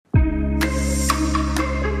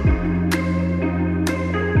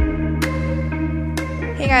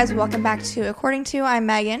guys, welcome back to According To. I'm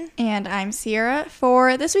Megan. And I'm Sierra.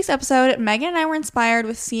 For this week's episode, Megan and I were inspired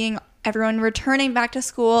with seeing everyone returning back to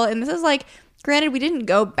school. And this is like, granted, we didn't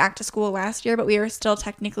go back to school last year, but we were still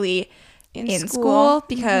technically in school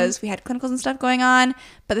because we had clinicals and stuff going on.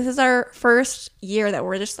 But this is our first year that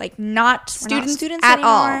we're just like not students at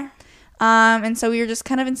anymore. all. And so we were just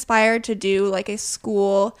kind of inspired to do like a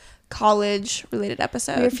school college related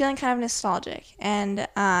episode. We were feeling kind of nostalgic. And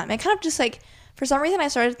it kind of just like, for some reason, I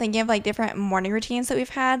started thinking of like different morning routines that we've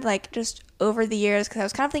had, like just over the years, because I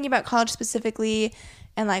was kind of thinking about college specifically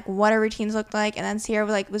and like what our routines looked like. And then Sierra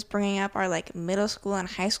was bringing up our like middle school and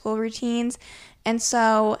high school routines. And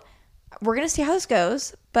so we're going to see how this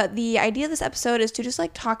goes. But the idea of this episode is to just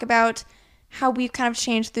like talk about how we've kind of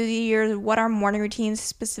changed through the years, what our morning routines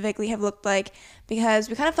specifically have looked like, because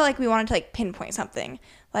we kind of felt like we wanted to like pinpoint something.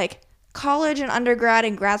 Like college and undergrad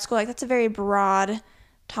and grad school, like that's a very broad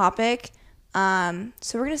topic.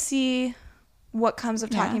 So we're going to see what comes of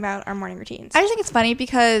talking about our morning routines. I just think it's funny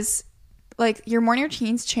because like your morning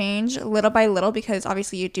routines change little by little because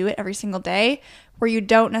obviously you do it every single day, where you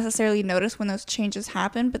don't necessarily notice when those changes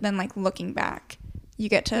happen, but then like looking back, you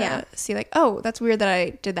get to see like, oh, that's weird that I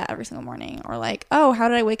did that every single morning, or like, oh, how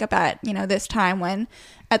did I wake up at, this time when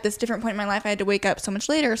at this different point in my life I had to wake up so much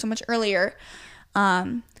later or so much earlier. So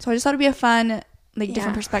I just thought it'd be a fun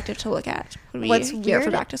different perspective to look at when we gear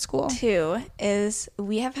for back to school. Too is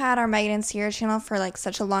we have had our Megan and Sierra channel for like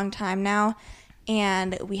such a long time now,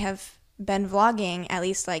 and we have been vlogging at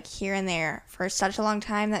least like here and there for such a long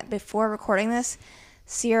time that before recording this,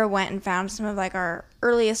 Sierra went and found some of like our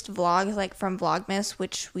earliest vlogs, like from Vlogmas,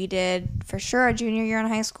 which we did for sure our junior year in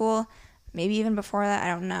high school, maybe even before that, I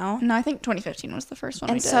don't know. No, I think 2015 was the first one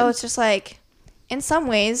we did. And so it's just like, in some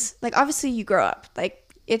ways, like obviously you grow up, like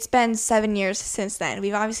it's been 7 years since then.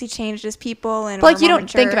 We've obviously changed as people, and like you don't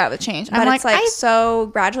think about the change, but it's like so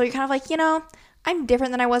gradual. You're kind of like, I'm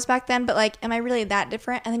different than I was back then, but like, am I really that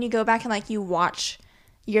different? And then you go back and like you watch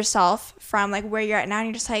yourself from like where you're at now, and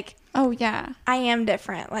you're just like, oh yeah, I am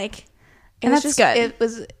different. Like, and that's good.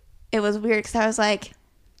 It was weird because I was like,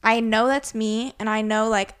 I know that's me, and I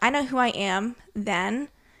know who I am then,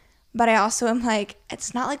 but I also am like,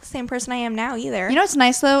 it's not like the same person I am now either. You know what's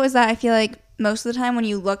nice though is that I feel like most of the time when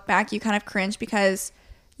you look back, you kind of cringe because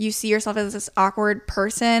you see yourself as this awkward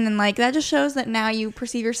person, and like that just shows that now you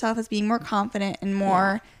perceive yourself as being more confident and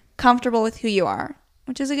more comfortable with who you are,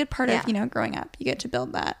 which is a good part of growing up. You get to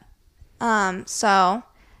build that. So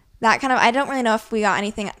that kind of, I don't really know if we got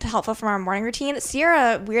anything helpful from our morning routine.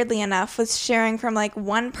 Sierra, weirdly enough, was sharing from like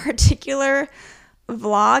one particular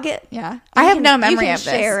vlog. Yeah, I have no memory of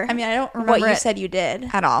this. I mean, I don't remember what you said you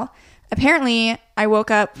did at all. Apparently, I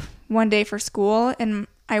woke up one day for school, and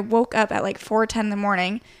I woke up at like 4:10 in the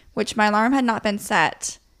morning, which my alarm had not been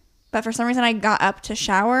set, but for some reason I got up to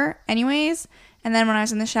shower anyways, and then when I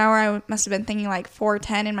was in the shower I must have been thinking like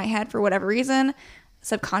 4:10 in my head for whatever reason.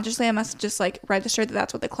 Subconsciously I must have just like registered that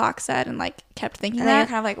that's what the clock said and like kept thinking and that. And then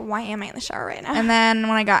you're kind of like, why am I in the shower right now? And then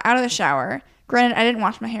when I got out of the shower, granted I didn't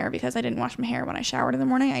wash my hair because I didn't wash my hair when I showered in the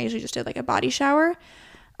morning. I usually just did like a body shower.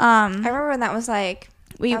 I remember when that was like,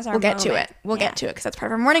 we'll get to it. We'll get to it because that's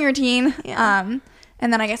part of our morning routine. Yeah.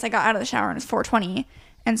 And then I guess I got out of the shower and it was 4:20.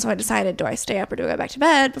 And so I decided, do I stay up or do I go back to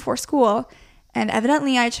bed before school? And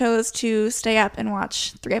evidently I chose to stay up and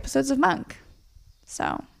watch 3 episodes of Monk.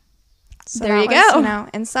 So there you go.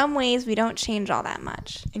 In some ways we don't change all that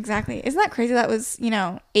much. Exactly. Isn't that crazy? That was,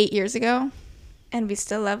 8 years ago. And we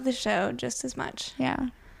still love the show just as much. Yeah.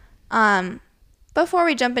 Before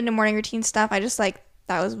we jump into morning routine stuff, I just like,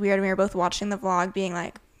 that was weird. We were both watching the vlog being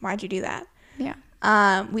like, why'd you do that? Yeah.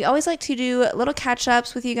 We always like to do little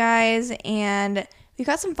catch-ups with you guys, and we've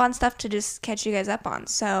got some fun stuff to just catch you guys up on.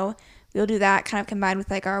 So we'll do that kind of combined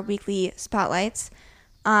with like our weekly spotlights.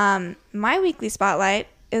 My weekly spotlight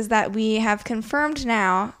is that we have confirmed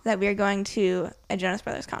now that we are going to a Jonas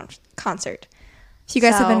Brothers concert. So you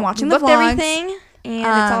guys have been watching the vlogs. We booked everything, and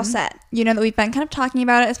it's all set. You know that we've been kind of talking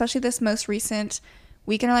about it, especially this most recent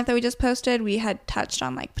week in our life that we just posted. We had touched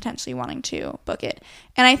on like potentially wanting to book it.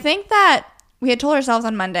 And I think that we had told ourselves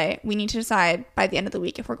on Monday, we need to decide by the end of the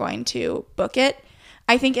week if we're going to book it.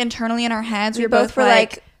 I think internally in our heads, we both were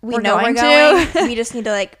like, we know we're going. We just need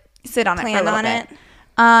to like sit on it for a little bit.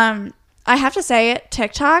 I have to say,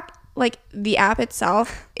 TikTok, like the app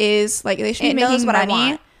itself is like, they should be making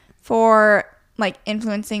money for like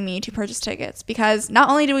influencing me to purchase tickets, because not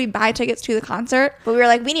only do we buy tickets to the concert, but we were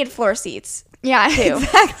like, we need floor seats. Yeah, too.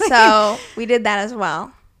 Exactly. So we did that as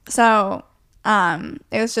well. So it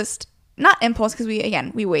was just not impulse, because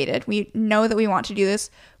we waited. We know that we want to do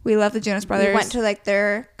this. We love the Jonas Brothers. We went to like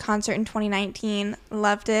their concert in 2019,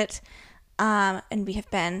 loved it. And we have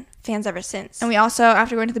been fans ever since. And we also,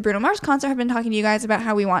 after going to the Bruno Mars concert, have been talking to you guys about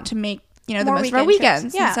how we want to make, you know, the More most of our weekend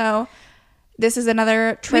weekends. trips. Yeah. And so this is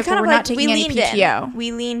another trip where we're not taking any PTO.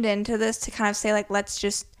 We leaned into this to kind of say, like, let's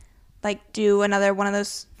just, like, do another one of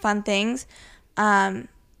those fun things.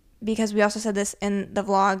 Because we also said this in the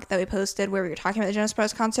vlog that we posted where we were talking about the Jonas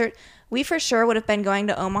Brothers concert. We for sure would have been going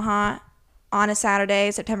to Omaha on a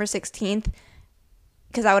Saturday, September 16th,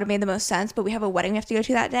 because that would have made the most sense. But we have a wedding we have to go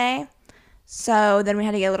to that day. So then we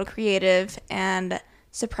had to get a little creative, and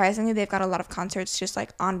surprisingly, they've got a lot of concerts just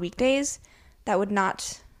like on weekdays that would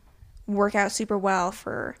not work out super well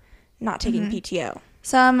for not taking PTO.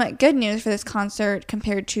 Some good news for this concert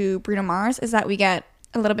compared to Bruno Mars is that we get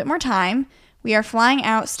a little bit more time. We are flying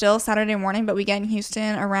out still Saturday morning, but we get in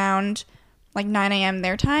Houston around like 9 a.m.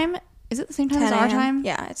 their time. Is it the same time as our time?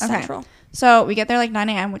 Yeah, it's central. So we get there like 9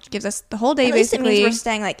 a.m., which gives us the whole day. At least basically. It means we're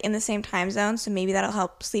staying like in the same time zone, so maybe that'll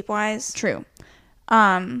help sleep-wise. True.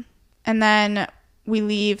 And then we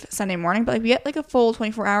leave Sunday morning, but like we get like a full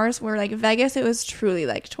 24 hours. Where like Vegas, it was truly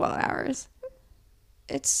like 12 hours.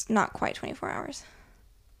 It's not quite 24 hours.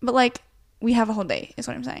 But like we have a whole day is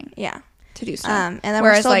what I'm saying. Yeah. To do stuff. And then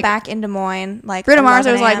whereas, we're still like, back in Des Moines. Like Bruno Mars,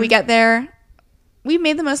 it was 11 like we get there. We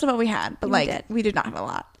made the most of what we had, but We did. we did not have a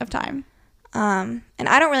lot of time. And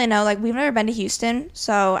I don't really know, like we've never been to Houston,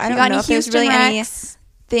 so I You don't got know any if there's Houston really any recs?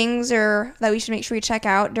 things or that we should make sure we check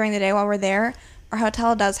out during the day while we're there. Our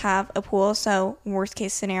hotel does have a pool, so worst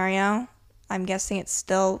case scenario, I'm guessing it's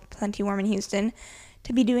still plenty warm in Houston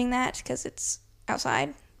to be doing that because it's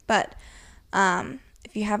outside. But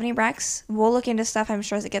if you have any recs, we'll look into stuff, I'm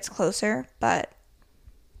sure, as it gets closer. But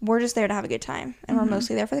we're just there to have a good time, and we're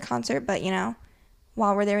mostly there for the concert. But, you know,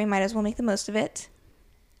 while we're there, we might as well make the most of it.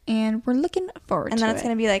 And we're looking forward to it. And then it's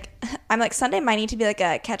going to be like, I'm like, Sunday might need to be like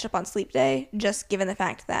a catch up on sleep day, just given the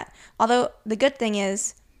fact that, although the good thing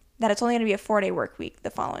is that it's only going to be a 4-day work week the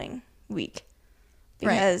following week.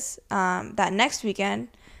 Because that next weekend,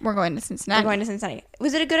 we're going to Cincinnati.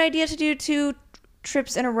 Was it a good idea to do 2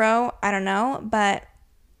 trips in a row? I don't know, but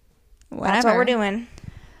that's what we're doing.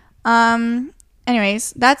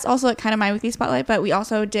 Anyways, that's also like kind of my weekly spotlight, but we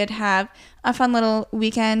also did have a fun little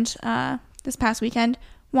weekend this past weekend.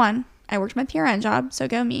 One, I worked my PRN job, so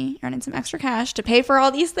go me, earning some extra cash to pay for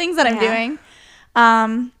all these things that I'm doing.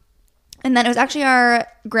 And then it was actually our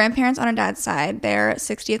grandparents on our dad's side, their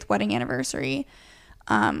 60th wedding anniversary,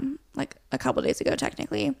 like a couple days ago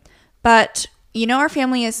technically. But you know, our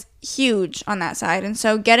family is huge on that side, and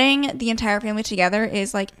so getting the entire family together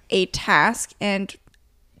is like a task, and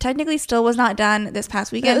technically still was not done this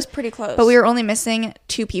past weekend. It was pretty close. But we were only missing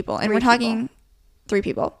 2 people, and we're talking 3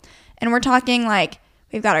 people. And we're talking like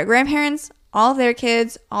we've got our grandparents, all of their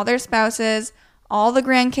kids, all their spouses, all the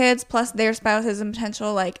grandkids, plus their spouses and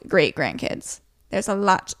potential like great grandkids. There's a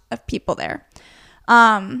lot of people there.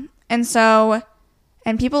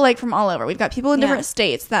 And people like from all over. We've got people in different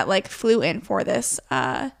states that like flew in for this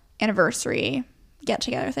anniversary get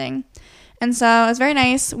together thing. And so it was very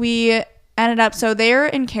nice. We ended up, so they're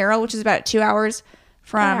in Carroll, which is about 2 hours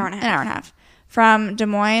from an hour and a half from Des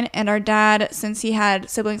Moines. And our dad, since he had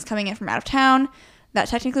siblings coming in from out of town, that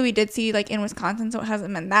technically we did see like in Wisconsin, so it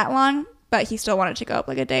hasn't been that long, but he still wanted to go up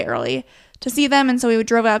like a day early to see them. And so we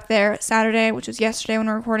drove up there Saturday, which was yesterday when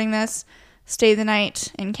we're recording this, stayed the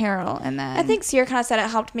night in Carroll. And then I think Sierra kind of said it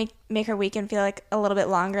helped make her weekend feel like a little bit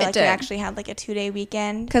longer. Like did. we actually had like a 2-day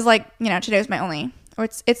weekend. Because like, you know, today was my only, or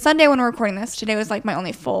it's Sunday when we're recording this. Today was like my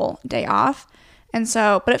only full day off. And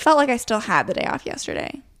so, but it felt like I still had the day off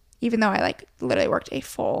yesterday, even though I like literally worked a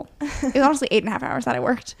full, it was honestly 8.5 hours that I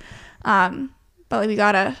worked. But like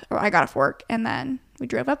I got off work, and then we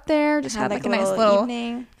drove up there, just had like a nice little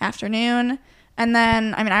evening. Afternoon. And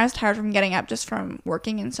then, I mean, I was tired from getting up just from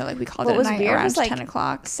working, and so like we called it a night around 10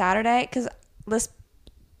 o'clock. Saturday, because this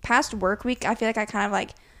past work week, I feel like I kind of like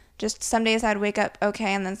just some days I'd wake up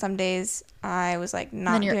okay, and then some days I was like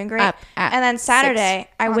not doing great. And then Saturday,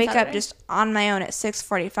 I wake up just on my own at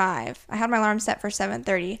 6:45. I had my alarm set for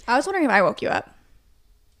 7:30. I was wondering if I woke you up.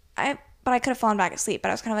 But I could have fallen back asleep. But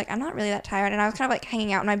I was kind of like, I'm not really that tired, and I was kind of like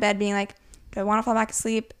hanging out in my bed, being like, do I want to fall back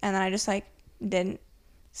asleep? And then I just like didn't.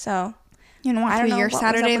 So you know, walk through your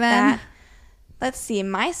Saturday then. Let's see.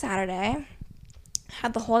 My Saturday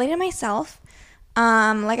had the whole day to myself.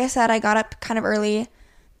 Like I said, I got up kind of early,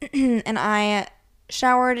 and I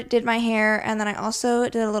showered, did my hair, and then I also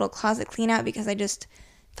did a little closet clean out because I just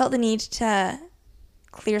felt the need to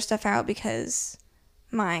clear stuff out because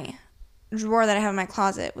my drawer that I have in my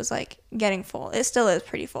closet was like getting full. It still is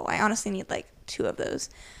pretty full. I honestly need like 2 of those.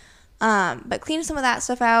 But cleaned some of that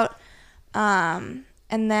stuff out.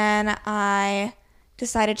 And then I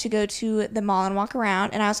decided to go to the mall and walk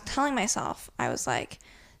around. And I was telling myself, I was like,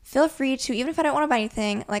 feel free to, even if I don't want to buy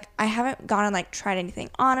anything, like I haven't gone and like tried anything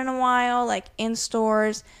on in a while, like in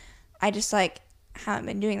stores. I just like haven't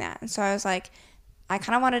been doing that. And so I was like, I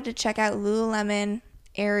kind of wanted to check out Lululemon,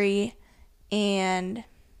 Aerie, and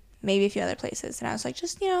maybe a few other places. And I was like,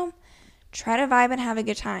 just, try to vibe and have a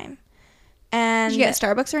good time. And Did you get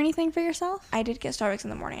Starbucks or anything for yourself? I did get Starbucks in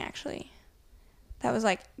the morning, actually. That was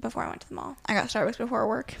like before I went to the mall. I got Starbucks before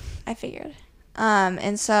work. I figured.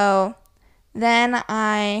 And so then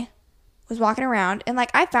I was walking around and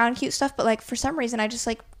like I found cute stuff, but like for some reason I just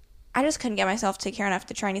couldn't get myself to care enough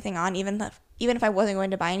to try anything on, even if I wasn't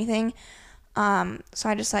going to buy anything. So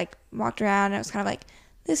I just like walked around and it was kind of like,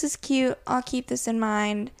 this is cute. I'll keep this in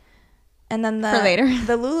mind. And then For later.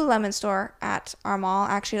 the Lululemon store at our mall,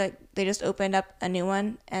 actually like they just opened up a new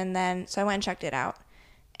one. And then, so I went and checked it out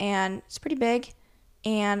and it's pretty big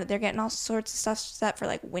and they're getting all sorts of stuff set for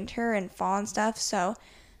like winter and fall and stuff. So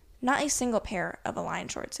not a single pair of Align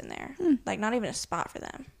shorts in there, like not even a spot for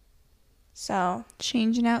them. So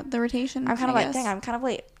Changing out the rotation. I'm kind of like, dang, I'm kind of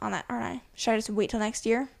late on that, aren't I? Should I just wait till next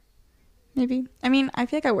year? Maybe. I mean, I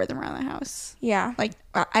feel like I wear them around the house. Yeah. Like,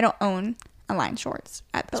 I don't own Align shorts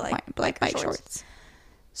at this point, but like bike shorts.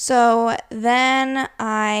 So then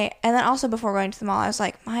also before going to the mall, I was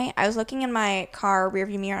like, I was looking in my car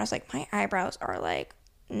rearview mirror. I was like, my eyebrows are like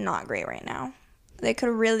not great right now. They could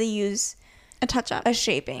really use a touch up, a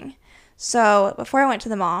shaping. So before I went to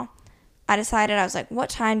the mall, I decided, I was like, what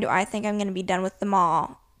time do I think I'm going to be done with the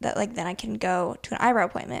mall that like then I can go to an eyebrow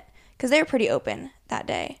appointment? Because they were pretty open that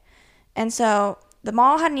day. And so the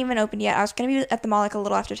mall hadn't even opened yet. I was going to be at the mall like a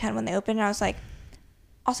little after 10 when they opened. And I was like,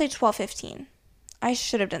 I'll say 12:15. I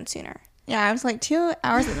should have done sooner. Yeah, I was like 2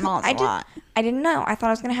 hours at the mall is a lot. I didn't know. I thought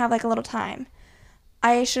I was going to have like a little time.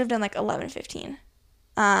 I should have done like 11:15.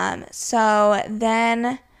 So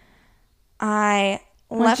then I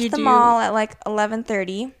left the mall at like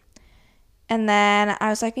 11:30. And then I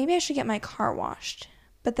was like, maybe I should get my car washed.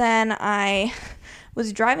 But then I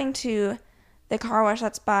was driving to the car wash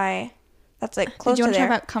that's like close to there. Did you want to talk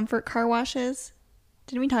about comfort car washes?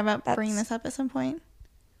 Didn't we talk about bringing this up at some point?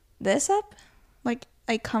 This up? Like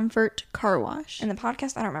a comfort car wash. In the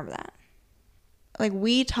podcast? I don't remember that. Like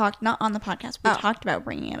we talked, not on the podcast, we talked about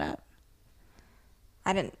bringing it up.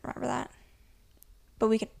 I didn't remember that. But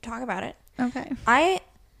we could talk about it. Okay.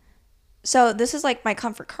 So this is like my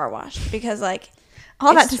comfort car wash because like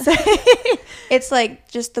all that to say it's like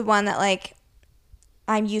just the one that like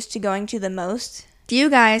I'm used to going to the most. Do you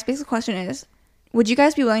guys, basic question is, would you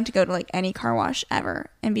guys be willing to go to like any car wash ever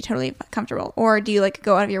and be totally comfortable? Or do you like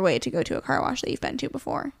go out of your way to go to a car wash that you've been to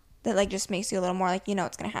before? That like just makes you a little more like,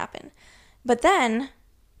 what's going to happen. But then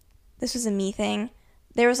this was a me thing.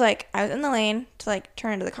 There was like, I was in the lane to like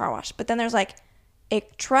turn into the car wash. But then there's like a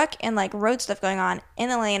truck and like road stuff going on in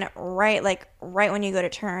the lane right when you go to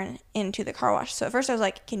turn into the car wash. So at first I was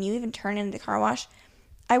like, can you even turn into the car wash?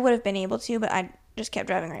 I would have been able to, but I just kept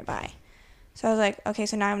driving right by. So I was like, okay,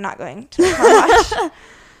 so now I'm not going to the car wash.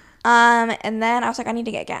 And then I was like, I need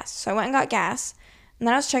to get gas. So I went and got gas. And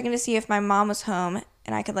then I was checking to see if my mom was home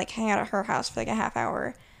and I could like hang out at her house for like a half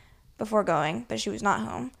hour before going, but she was not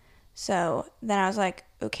home. So then I was like,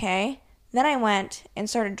 okay. Then I went and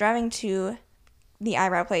started driving to the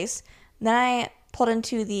eyebrow place. Then I pulled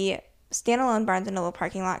into the standalone Barnes & Noble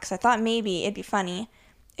parking lot because I thought maybe it'd be funny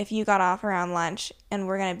if you got off around lunch and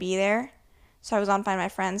we're going to be there. So I was on Find My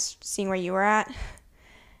Friends, seeing where you were at.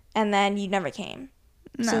 And then you never came.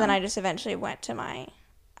 No. So then I just eventually went to my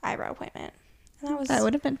eyebrow appointment. And that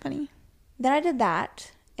would have been funny. Then I did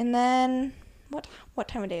that. And then, what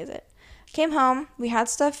time of day is it? I came home. We had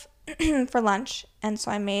stuff for lunch. And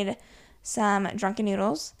so I made some drunken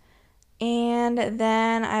noodles. And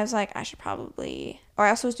then I was like, I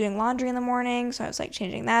also was doing laundry in the morning. So I was like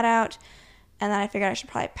changing that out. And then I figured I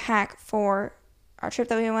should probably pack for our trip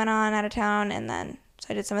that we went on out of town, and then so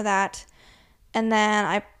I did some of that, and then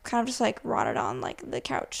I kind of just like rotted on like the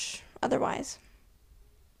couch otherwise.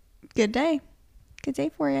 Good day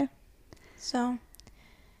for you. So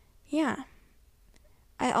yeah,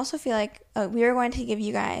 I also feel like we were going to give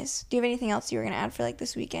you guys, do you have anything else you were going to add for like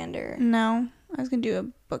this weekend? Or no, I was going to do a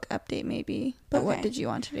book update maybe, but okay. What did you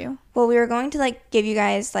want to do? Well, we were going to like give you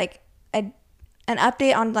guys like an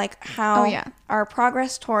update on like how our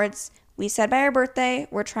progress towards, we said by our birthday,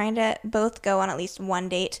 we're trying to both go on at least one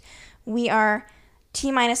date. We are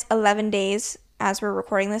T-minus 11 days as we're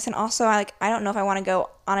recording this. And also, I don't know if I want to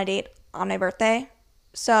go on a date on my birthday.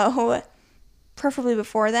 So, preferably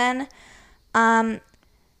before then.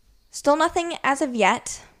 Still nothing as of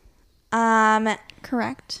yet.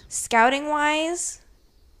 Correct. Scouting-wise,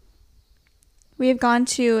 We have gone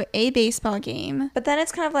to a baseball game. But then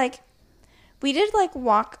it's kind of like, we did like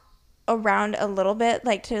walk around a little bit,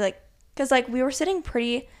 like to like, because like we were sitting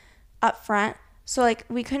pretty up front. So like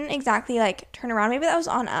we couldn't exactly like turn around. Maybe that was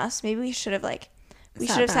on us. Maybe we should have like,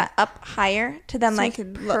 sat up higher to then So we like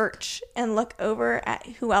could perch and look over at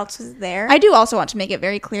who else was there. I do also want to make it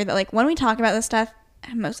very clear that like when we talk about this stuff,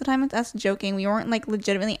 most of the time it's us joking. We weren't like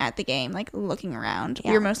legitimately at the game, like looking around. Yeah.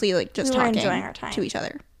 We were mostly like just talking enjoying our time to each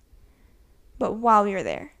other. But while we were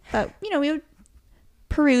there. But, you know, we would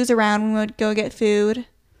peruse around when we would go get food.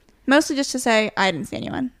 Mostly just to say, I didn't see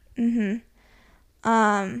anyone. And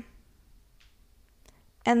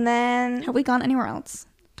then... Have we gone anywhere else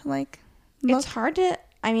to, like, look? It's hard to...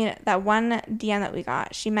 I mean, that one DM that we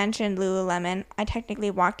got, she mentioned Lululemon. I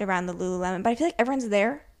technically walked around the Lululemon, but I feel like everyone's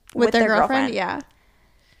there with their girlfriend. Yeah.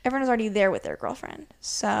 Everyone's already there with their girlfriend,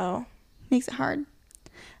 so... Makes it hard.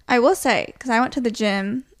 I will say, because I went to the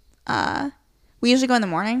gym... we usually go in the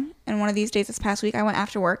morning, and one of these days this past week I went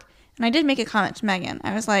after work, and I did make a comment to Megan.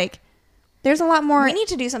 I was like, there's a lot more we need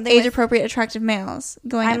to do something age-appropriate attractive males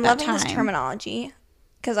going at that time. I'm loving this terminology,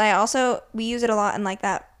 because we use it a lot in like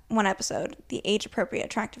that one episode, the age-appropriate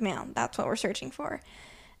attractive male. That's what we're searching for.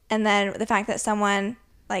 And then the fact that someone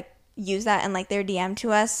like used that in like their DM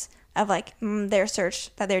to us of like their search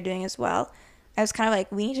that they're doing as well, I was kind of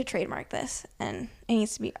like, we need to trademark this, and it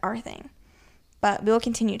needs to be our thing. But we will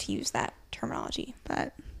continue to use that terminology.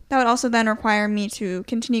 But that would also then require me to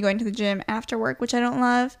continue going to the gym after work, which I don't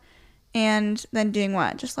love. And then doing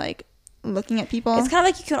what? Just like looking at people. It's kind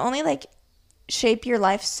of like you can only like shape your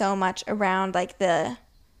life so much around like the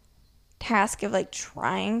task of like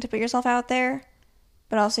trying to put yourself out there.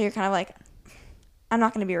 But also you're kind of like, I'm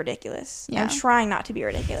not going to be ridiculous. Yeah. I'm trying not to be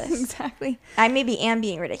ridiculous. Exactly. I maybe am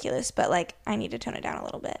being ridiculous, but like I need to tone it down a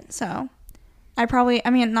little bit. So I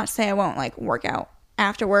mean, not to say I won't like work out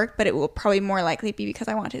after work, but it will probably more likely be because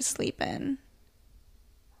I want to sleep in,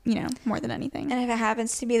 you know, more than anything. And if it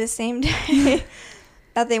happens to be the same day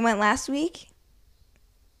that they went last week,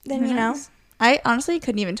 then, you know. I honestly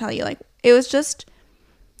couldn't even tell you. Like, it was just,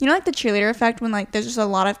 you know, like the cheerleader effect when, like, there's just a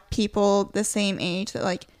lot of people the same age that,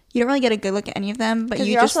 like, you don't really get a good look at any of them, but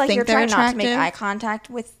you just think they're attractive. You're trying not to make eye contact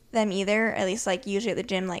with them either. At least, like, usually at the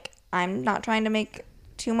gym, like, I'm not trying to make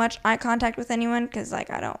too much eye contact with anyone because, like,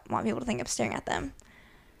 I don't want people to think I'm staring at them.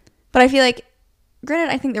 But I feel like,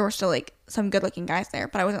 granted, I think there were still, like, some good-looking guys there,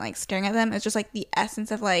 but I wasn't, like, staring at them. It's just, like, the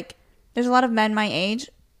essence of, like, there's a lot of men my age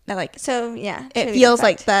that, like... So, yeah. It feels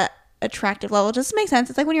like that attractive level just makes sense.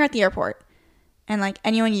 It's like when you're at the airport and, like,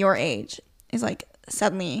 anyone your age is, like,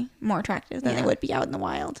 suddenly more attractive than they would be out in the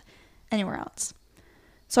wild anywhere else.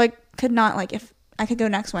 So I could not, like, if I could go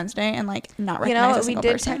next Wednesday and, like, not recognize a single person.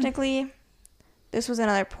 We did technically... This was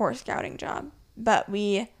another poor scouting job, but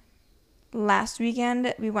last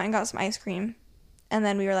weekend, we went and got some ice cream, and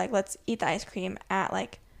then we were like, let's eat the ice cream at,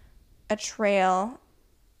 like, a trail.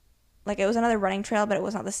 Like, it was another running trail, but it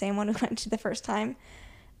was not the same one we went to the first time.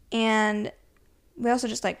 And we also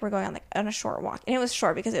just, like, were going on, like, on a short walk. And it was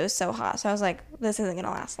short because it was so hot, so I was like, this isn't going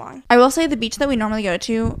to last long. I will say the beach that we normally go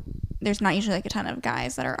to, there's not usually, like, a ton of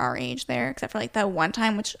guys that are our age there, except for, like, that one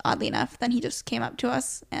time, which, oddly enough, then he just came up to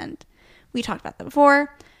us, and we talked about that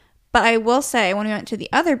before. But I will say, when we went to the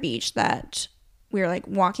other beach that we were, like,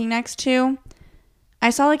 walking next to,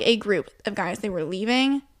 I saw, like, a group of guys. They were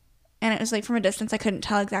leaving, and it was, like, from a distance, I couldn't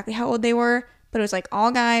tell exactly how old they were, but it was, like,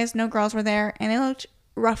 all guys, no girls were there, and they looked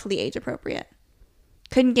roughly age-appropriate.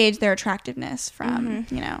 Couldn't gauge their attractiveness from,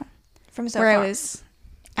 you know, from so where far. I was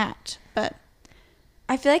at. But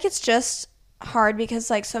I feel like it's just hard because,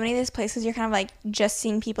 like, so many of these places, you're kind of, like, just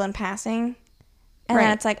seeing people in passing. And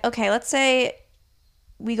then it's like, okay, let's say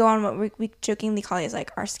we go on what we jokingly call these, like,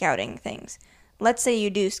 our scouting things. Let's say you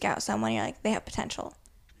do scout someone, you're like, they have potential.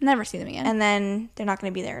 Never see them again. And then they're not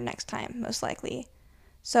going to be there next time, most likely.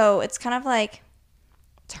 So it's kind of like,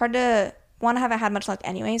 it's hard to, one, haven't had much luck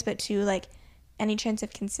anyways, but two, like, any chance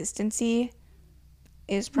of consistency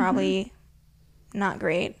is probably not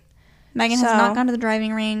great. Megan has not gone to the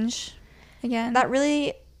driving range again. That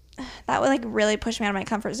would, like, really push me out of my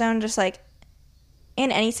comfort zone, just, like, in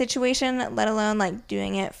any situation, let alone, like,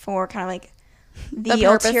 doing it for kind of, like, the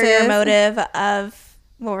ulterior motive of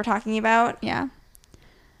what we're talking about. Yeah.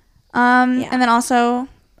 And then also,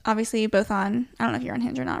 obviously, both on, I don't know if you're on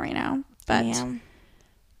Hinge or not right now, but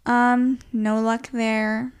no luck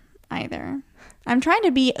there either. I'm trying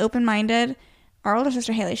to be open-minded. Our older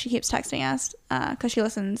sister, Haley, she keeps texting us because she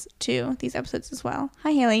listens to these episodes as well.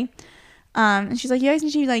 Hi, Haley. And she's like, you guys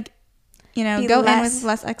need to, like, you know, go in with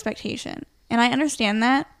less expectation. And I understand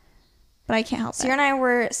that, but I can't help it. So you and I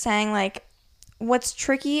were saying, like, what's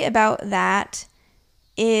tricky about that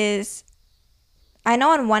is I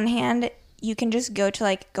know on one hand, you can just go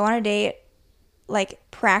on a date, like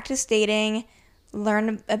practice dating,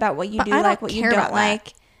 learn about what you But do, I like don't what you care don't about that.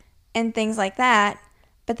 like, and things like that.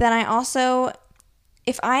 But then I also,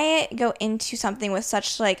 if I go into something with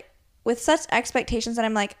such expectations that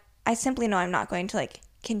I'm like, I simply know I'm not going to like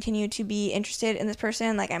continue to be interested in this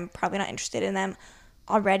person, like I'm probably not interested in them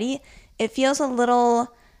already, it feels a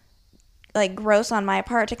little like gross on my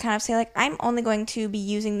part to kind of say like I'm only going to be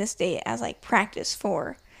using this date as like practice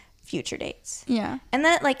for future dates. Yeah. And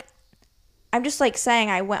then like I'm just like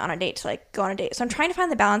saying I went on a date to like go on a date. So I'm trying to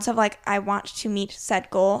find the balance of like I want to meet said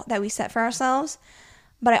goal that we set for ourselves,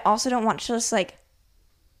 but I also don't want to just like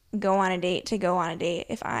go on a date to go on a date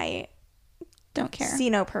if I Don't care. see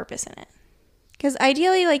no purpose in it. Because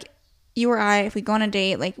ideally, like, you or I, if we go on a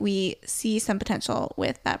date, like, we see some potential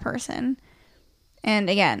with that person. And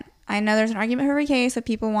again, I know there's an argument for every case of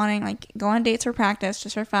people wanting, like, go on dates for practice,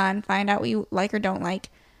 just for fun, find out what you like or don't like.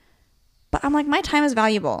 But I'm like, my time is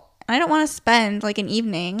valuable. And I don't want to spend, like, an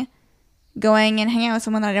evening going and hanging out with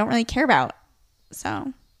someone that I don't really care about.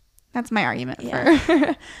 So that's my argument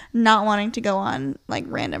for not wanting to go on, like,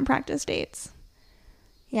 random practice dates.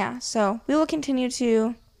 Yeah, so we will continue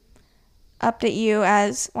to update you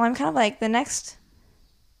as, well, I'm kind of like the next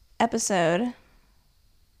episode,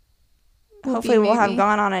 hopefully we'll have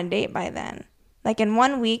gone on a date by then. Like in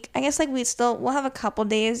 1 week, I guess like we'll have a couple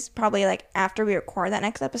days probably like after we record that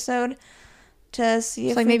next episode to see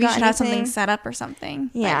if like we've maybe you got should have anything. something set up or something.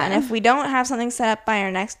 Yeah, and if we don't have something set up by our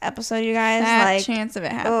next episode, you guys, that like chance of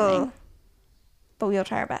it happening. Oh, but we will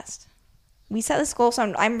try our best. We set this goal,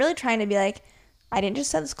 so I'm really trying to be like, I didn't just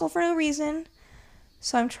set this goal for no reason.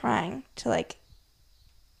 So I'm trying to like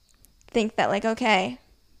think that like, okay,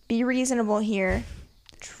 be reasonable here.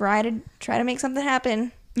 Try to make something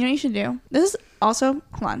happen. You know what you should do? This is also,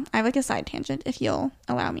 hold on, I have like a side tangent if you'll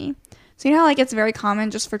allow me. So you know how like it's very common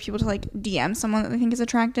just for people to like DM someone that they think is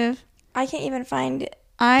attractive? I can't even find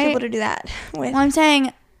people to do that with. Well, I'm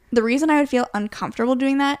saying the reason I would feel uncomfortable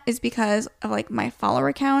doing that is because of like my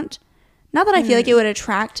follower count. Not that I feel like it would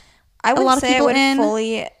attract I would a lot say of people it would in,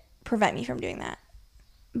 fully prevent me from doing that.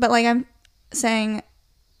 but like I'm saying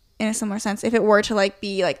in a similar sense, if it were to like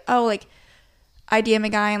be like, oh, like I DM a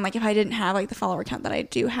guy and like if I didn't have like the follower count that I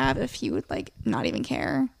do have, if he would like not even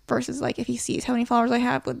care, versus like if he sees how many followers I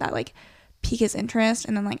have, would that like pique his interest?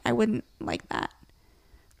 And then like I wouldn't like that.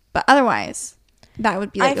 But otherwise, that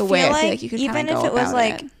would be like a way I feel like you could kind of go about it. Even if it was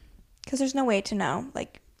like, because there's no way to know,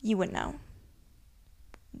 like you wouldn't know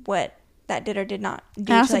what that did or did not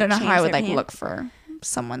do. I also to, like, don't know how I would like opinion. look for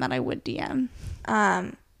someone that I would DM.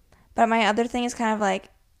 But my other thing is kind of like,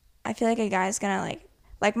 I feel like a guy's gonna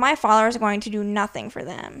like my followers are going to do nothing for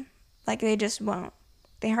them. Like they just won't.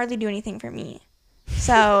 They hardly do anything for me.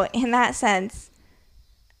 So in that sense,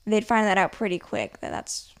 they'd find that out pretty quick that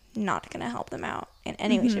that's not gonna help them out in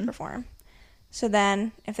any way, shape, or form. So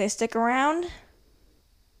then if they stick around,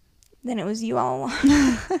 then it was you all along.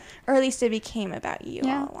 Or at least it became about you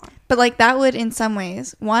all along. But like that would in some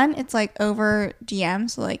ways, one, it's like over DM,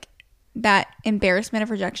 so like that embarrassment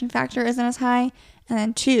of rejection factor isn't as high. And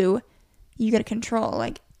then two, you get to control,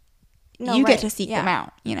 like you get to seek them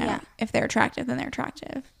out, you know. If they're attractive, then they're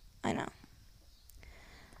attractive. I know.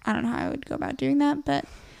 I don't know how I would go about doing that, but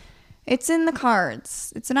it's in the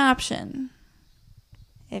cards. It's an option.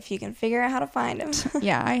 If you can figure out how to find them.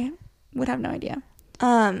 Yeah, I would have no idea.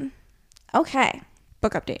 Okay.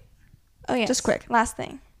 Book update. Oh yeah. Just quick. Last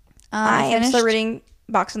thing. I am still reading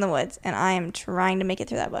Box in the Woods, and I am trying to make it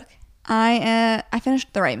through that book. I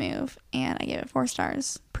finished The Right Move, and I gave it 4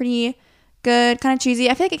 stars. Pretty good, kind of cheesy.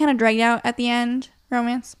 I feel like it kind of dragged out at the end,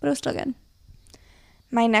 romance, but it was still good.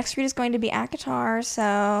 My next read is going to be ACOTAR,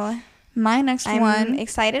 so my next I'm one,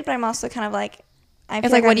 excited, but I'm also kind of like, I feel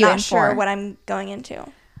it's like what I'm you not in sure for? what I'm going into.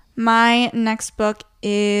 My next book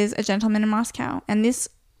is A Gentleman in Moscow, and this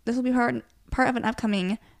will be part of an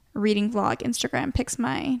upcoming reading vlog. Instagram picks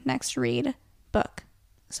my next read book,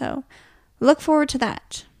 so look forward to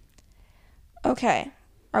that. Okay.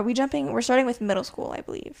 Are we jumping? We're starting with middle school, I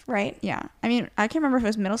believe, right? Yeah. I mean, I can't remember if it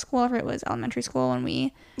was middle school or if it was elementary school when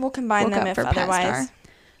we We'll combine woke them up if for Pet otherwise. Star.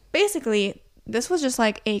 Basically, this was just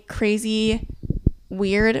like a crazy,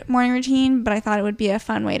 weird morning routine, but I thought it would be a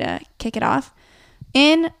fun way to kick it off.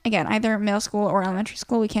 In, again, either middle school or elementary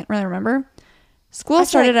school, we can't really remember. School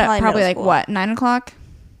started at probably like, what, 9 o'clock?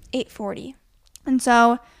 8:40. And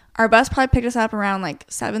so our bus probably picked us up around like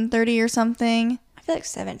 7:30 or something. I feel like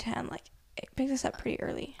 7:10. Like it picked us up pretty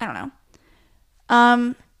early. I don't know.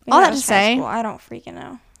 Maybe All that to was high say, school. I don't freaking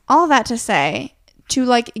know. all of that to say, to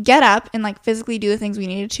like get up and like physically do the things we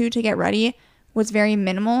needed to get ready was very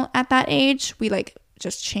minimal at that age. We like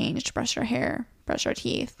just changed, brushed our hair, brushed our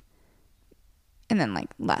teeth, and then like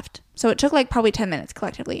left. So it took like probably 10 minutes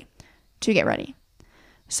collectively to get ready.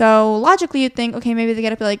 So logically you'd think, okay, maybe they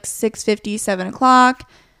get up at like 6:50, 7 o'clock.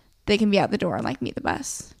 They can be out the door and like meet the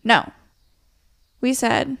bus. No. We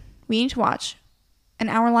said we need to watch an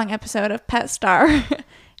hour-long episode of Pet Star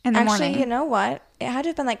in the morning. Actually, you know what? It had to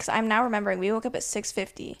have been like, 'cause I'm now remembering, we woke up at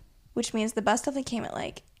 6:50, which means the bus definitely came at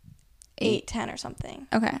like 8:10 or something.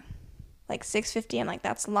 Okay. Like 6:50, I'm like,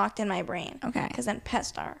 that's locked in my brain. Okay. Because then Pet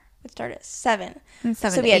Star would start at 7. And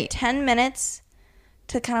 7 so to we 8. had 10 minutes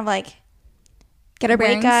to kind of like Get our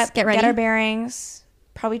bearings, wake up, get ready. get our bearings,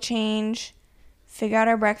 probably change, figure out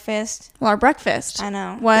our breakfast. Well, our breakfast. I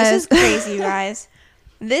know. Was This is crazy, you guys.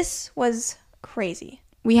 This was crazy.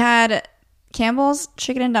 We had Campbell's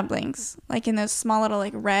chicken and dumplings, like in those small little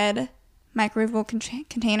like red microwavable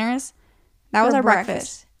containers. That was For our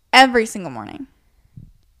breakfast every single morning.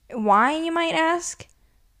 Why, you might ask?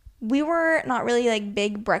 We were not really like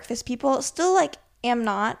big breakfast people. Still like am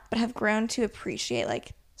not, but have grown to appreciate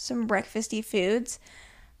like some breakfasty foods.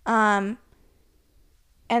 And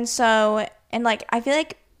like I feel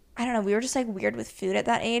like, I don't know, we were just like weird with food at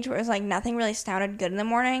that age where it was like nothing really sounded good in the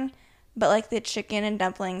morning, but like the chicken and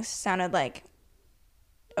dumplings sounded like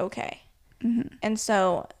okay. Mm-hmm. And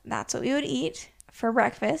so that's what we would eat for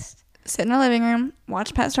breakfast. Sit in our living room,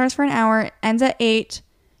 watch Pet Stars for an hour, ends at 8,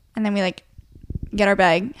 and then we like get our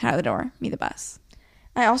bag, head out the door, meet the bus.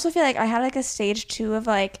 I also feel like I had like a stage 2 of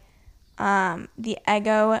like the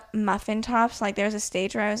Eggo muffin tops. Like there was a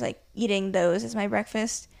stage where I was like eating those as my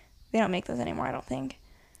breakfast. They don't make those anymore, I don't think.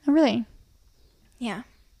 Oh, really? Yeah.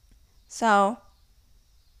 So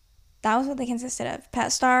that was what they consisted of.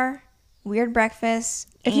 Pet Star, weird breakfast.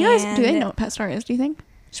 If you guys, do they know what Pet Star is, do you think?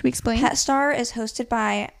 Should we explain? Pet Star is hosted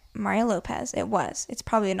by Mario Lopez. It was. It's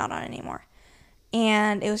probably not on anymore.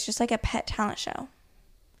 And it was just like a pet talent show.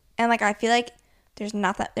 And like I feel like there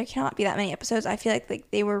cannot be that many episodes. I feel like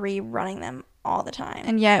they were rerunning them all the time.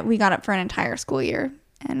 And yet we got up for an entire school year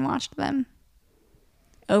and watched them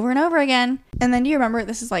over and over again. And then do you remember,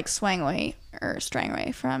 this is like straying away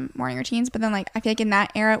from morning routines, but then like I feel like in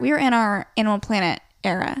that era, we were in our Animal Planet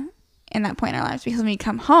era in that point in our lives, because when we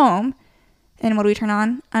come home, and what do we turn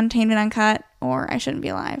on? Untamed and Uncut or I Shouldn't Be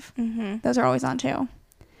Alive. Mm-hmm. Those are always on too.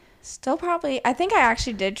 Still probably, I think I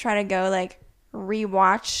actually did try to go like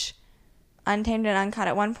rewatch Untamed and Uncut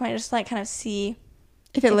at one point, just to like kind of see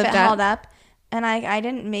if it held up. And I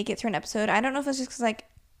didn't make it through an episode. I don't know if it was just because like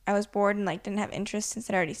I was bored and like didn't have interest since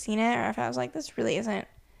I'd already seen it, or if I was like, this really isn't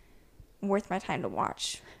worth my time to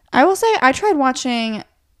watch. I will say I tried watching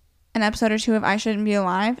an episode or two of I Shouldn't Be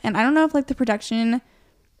Alive, and I don't know if like the production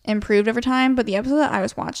improved over time, but the episode that I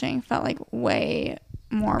was watching felt like way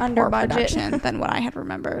more under poor budget production than what I had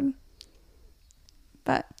remembered.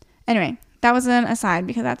 But anyway, that was an aside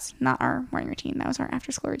because that's not our morning routine. That was our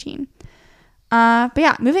after school routine. But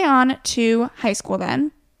yeah, moving on to high school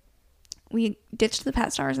then. We ditched the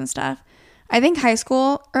Pet Stars and stuff. I think high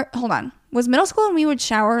school, was middle school when we would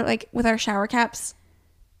shower like with our shower caps?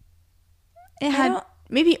 It had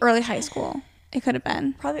maybe early high school. It could have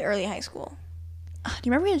been. Probably early high school. Do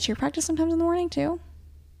you remember we had cheer practice sometimes in the morning too?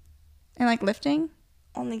 And like lifting?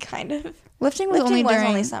 Only kind of. Lifting was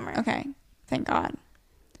only summer. Okay. Thank God.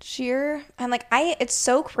 Cheer. And like it's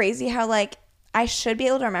so crazy how like I should be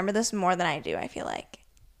able to remember this more than I do, I feel like.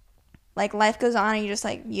 Like life goes on and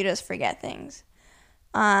you just forget things.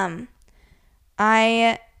 I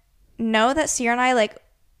know that Sierra and I, like,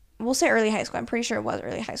 we'll say early high school. I'm pretty sure it was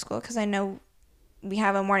early high school because I know we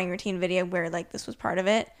have a morning routine video where like this was part of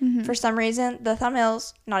it. Mm-hmm. For some reason, the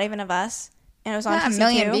thumbnail's not even of us, and it was on TC2. 1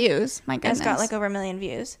 million views. My goodness, it's got like over 1 million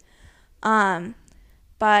views.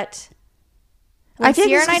 But I feel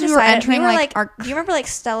Sierra like and I we were entering do you remember like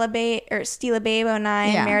Stella Babe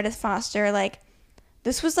 09, yeah. Meredith Foster, like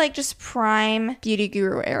this was like just prime beauty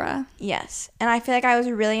guru era. Yes. And I feel like I was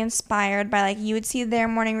really inspired by like you would see their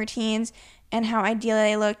morning routines and how ideal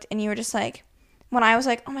they looked, and you were just like, when I was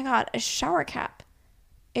like, oh my God, a shower cap.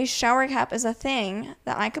 A shower cap is a thing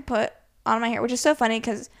that I could put on my hair, which is so funny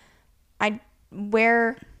because I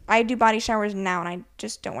do body showers now and I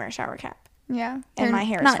just don't wear a shower cap. Yeah. And my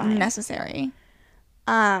hair is not fine. necessary.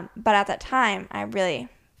 But at that time, I really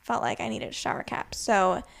felt like I needed a shower cap.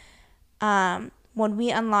 So, when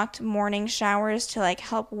we unlocked morning showers to like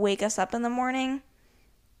help wake us up in the morning,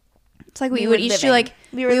 it's like we would each do like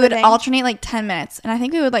we would alternate like 10 minutes, and I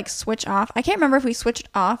think we would like switch off. I can't remember if we switched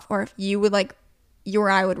off or if you or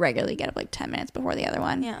I would regularly get up like 10 minutes before the other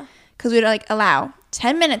one. Yeah. Because we'd like allow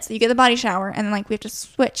 10 minutes that you get the body shower, and then like we have to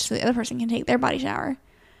switch so the other person can take their body shower,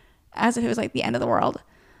 as if it was like the end of the world.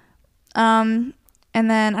 And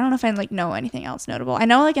then I don't know if I like know anything else notable. I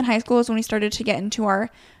know like in high school is when we started to get into our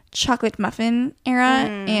chocolate muffin era,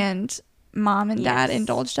 and mom and dad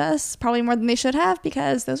indulged us probably more than they should have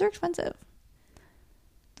because those are expensive.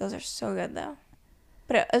 Those are so good though.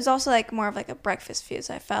 But it was also like more of like a breakfast food,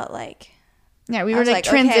 so I felt like we were like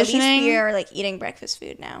transitioning. Okay, at least we are like eating breakfast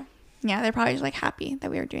food now. Yeah, they're probably just like happy that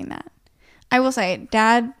we were doing that. I will say,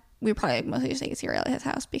 Dad, we probably mostly just ate cereal at his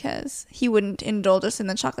house because he wouldn't indulge us in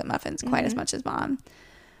the chocolate muffins quite as much as Mom.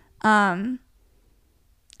 And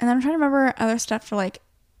then I'm trying to remember other stuff for like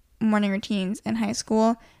morning routines in high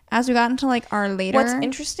school. As we got into like our later... What's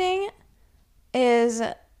interesting is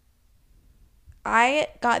I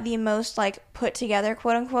got the most like put together,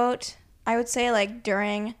 quote unquote, I would say like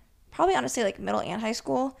during probably honestly like middle and high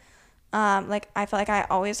school. Like I feel like I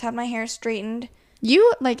always had my hair straightened.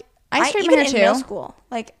 You like I straightened my hair too. In middle school,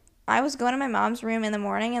 like I was going to my mom's room in the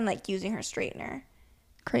morning and like using her straightener.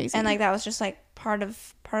 Crazy. And like that was just like part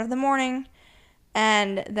of the morning.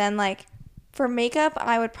 And then like for makeup,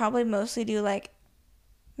 I would probably mostly do like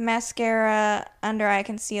mascara, under eye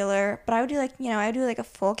concealer, but I would do like, I would do like a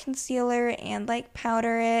full concealer and like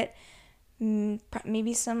powder it.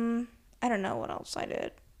 Maybe some, I don't know what else I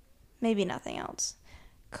did. Maybe nothing else.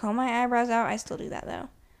 Comb my eyebrows out. I still do that though.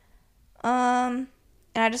 And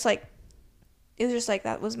I just like, it was just like,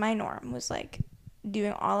 that was my norm, was like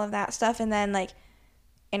doing all of that stuff. And then like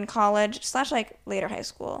in college / like later high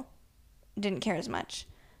school, didn't care as much.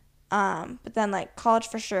 But then like college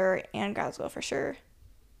for sure and grad school for sure,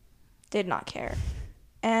 did not care.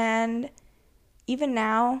 And even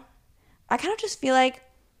now, I kind of just feel like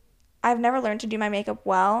I've never learned to do my makeup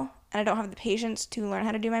well, and I don't have the patience to learn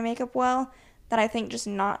how to do my makeup well, that I think just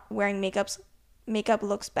not wearing makeup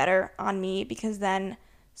looks better on me, because then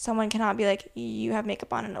someone cannot be like, you have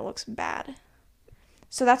makeup on and it looks bad.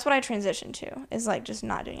 So that's what I transitioned to, is like just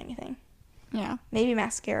not doing anything. Yeah. Maybe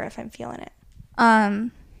mascara if I'm feeling it.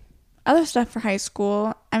 Other stuff for high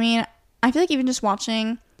school. I mean, I feel like even just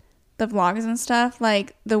watching the vlogs and stuff,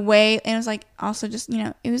 like the way, and it was like also just,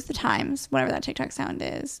 it was the times, whatever that TikTok sound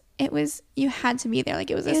is. It was, you had to be there. Like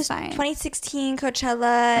it was a sign. 2016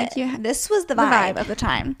 Coachella. Like this was the vibe of the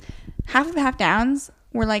time. Half of Half Downs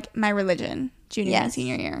were like my religion, junior and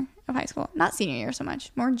senior year of high school. Not senior year so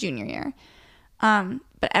much, more junior year.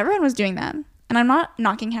 But everyone was doing them. And I'm not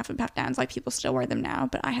knocking Half of Half Downs, like people still wear them now,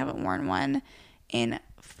 but I haven't worn one in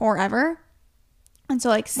forever. And so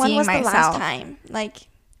like seeing myself. When was the last time? Like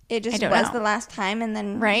it just was the last time, and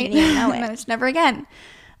then right? You didn't even know it. And then it's never again.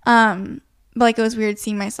 But like it was weird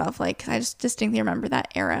seeing myself, like I just distinctly remember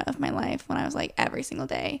that era of my life when I was like every single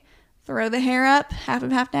day, throw the hair up, half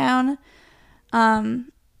up, half down.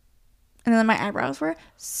 And then my eyebrows were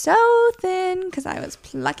so thin because I was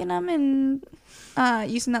plucking them and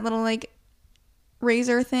using that little like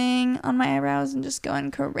razor thing on my eyebrows and just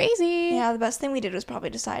going crazy. Yeah, the best thing we did was probably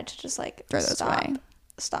decide to just like throw those away.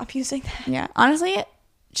 Stop using that. Yeah, honestly,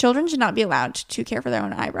 children should not be allowed to care for their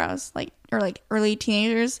own eyebrows, like, or like early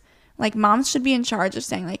teenagers. Like moms should be in charge of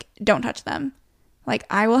saying like, don't touch them. Like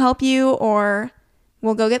I will help you, or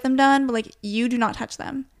we'll go get them done, but like you do not touch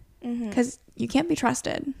them, because you can't be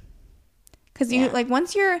trusted. Because you like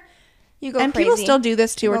once you go and crazy. People still do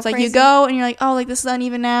this too, where it's like crazy. You go and you're like, oh, like this is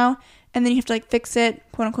uneven now, and then you have to like fix it,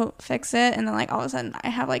 quote unquote fix it, and then like all of a sudden I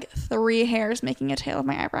have like 3 hairs making a tail of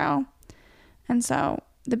my eyebrow. And so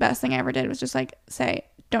the best thing I ever did was just like say,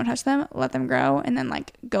 don't touch them, let them grow, and then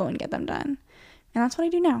like go and get them done. And that's what I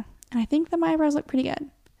do now. And I think that my eyebrows look pretty good. And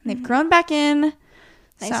they've grown back in.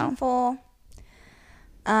 Nice and full.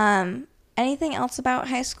 Anything else about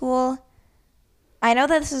high school? I know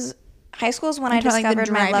that high school is when I discovered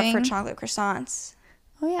my love for chocolate croissants.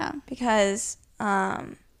 Oh yeah. Because I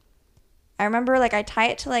remember like I tie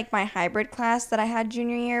it to like my hybrid class that I had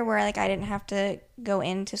junior year, where like I didn't have to go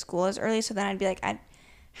into school as early, so then I'd be like, I'd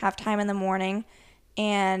have time in the morning,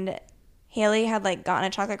 and Haley had like gotten a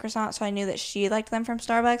chocolate croissant, so I knew that she liked them from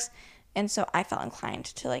Starbucks, and so I felt inclined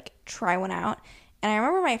to like try one out. And I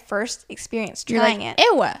remember my first experience trying it.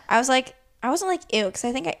 Ew. I was like, I wasn't like ew, because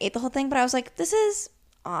I think I ate the whole thing, but I was like, this is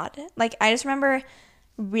odd. Like I just remember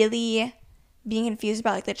really being confused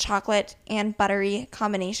about like the chocolate and buttery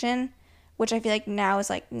combination, which I feel like now is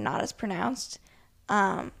like not as pronounced.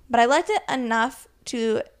 But I liked it enough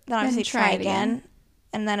to then obviously try again.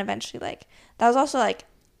 And then eventually like that was also like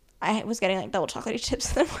I was getting like double chocolatey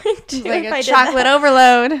chips in the morning too. Like a chocolate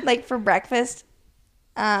overload. Like for breakfast.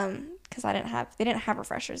 Because they didn't have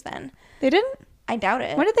refreshers then. They didn't? I doubt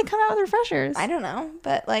it. When did they come out with refreshers? I don't know,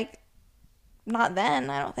 but like not then,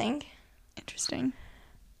 I don't think. Interesting.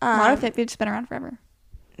 A lot of it, they've just been around forever.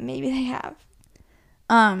 Maybe they have.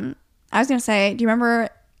 I was gonna say, do you remember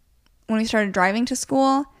when we started driving to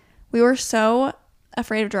school, we were so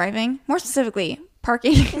afraid of driving. More specifically,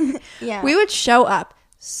 parking. Yeah. We would show up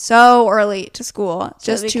so early to school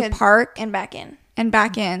just to park and back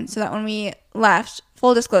in. So that when we left,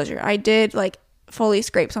 full disclosure, I did like fully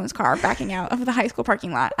scrape someone's car backing out of the high school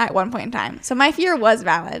parking lot at one point in time. So my fear was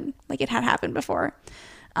valid. Like, it had happened before.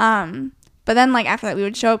 But then, like, after that, we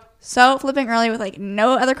would show up so flipping early with, like,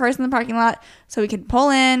 no other cars in the parking lot so we could pull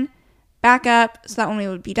in, back up, so that when we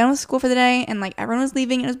would be done with school for the day and, like, everyone was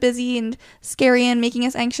leaving, it was busy and scary and making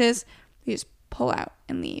us anxious, we just pull out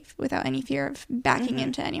and leave without any fear of backing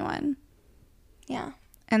into anyone. Yeah.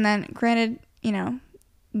 And then, granted, you know,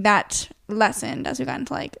 that lessened as we got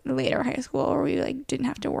into, like, later high school where we, like, didn't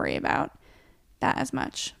have to worry about that as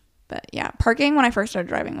much. But, yeah, parking when I first started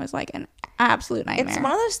driving was, like, an absolute nightmare. It's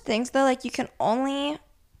one of those things, though, like, you can only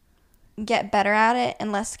get better at it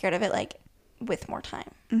and less scared of it, like, with more time.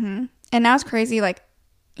 Mm-hmm. And now it's crazy, like,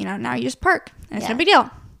 you know, now you just park, and it's no big deal.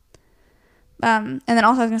 And then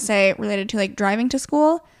also I was going to say, related to, like, driving to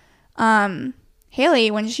school, Haley,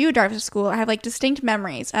 when she would drive to school, I have, like, distinct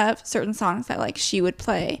memories of certain songs that, like, she would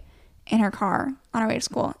play in her car on her way to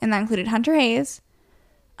school. And that included Hunter Hayes,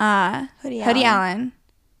 Hoodie Allen.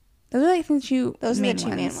 Those are, like, the two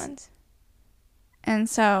main ones. And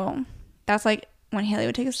so that's, like, when Haley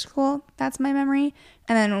would take us to school, that's my memory.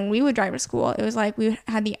 And then when we would drive to school, it was, like, we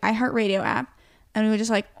had the iHeartRadio app, and we would just,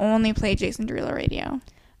 like, only play Jason Derulo radio.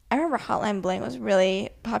 I remember Hotline Bling was really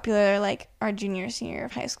popular, like, our junior, senior year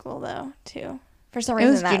of high school, though, too. For some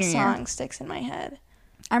reason, that song sticks in my head.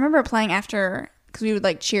 I remember playing after, because we would,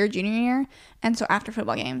 like, cheer junior year, and so after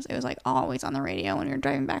football games, it was, like, always on the radio when we were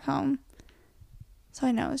driving back home. So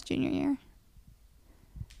I know it was junior year.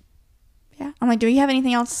 Yeah. I'm like, do we have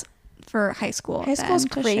anything else for high school? High school's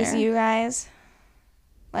crazy, you guys.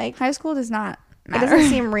 Like, high school does not matter. It doesn't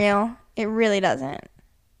seem real. It really doesn't.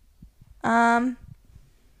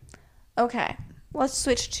 Okay. Let's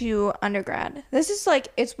switch to undergrad. This is, like,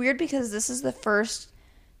 it's weird because this is the first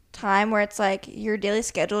time where it's, like, your daily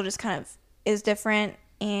schedule just kind of is different,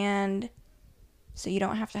 and so you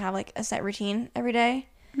don't have to have, like, a set routine every day.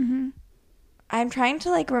 Mm-hmm. I'm trying to,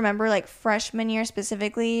 like, remember, like, freshman year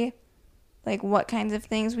specifically, like, what kinds of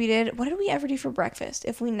things we did. What did we ever do for breakfast?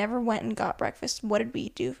 If we never went and got breakfast, what did we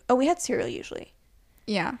do? Oh, we had cereal usually.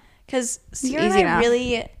 Yeah. Because cereal and I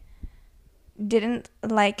really didn't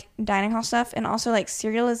like dining hall stuff, and also, like,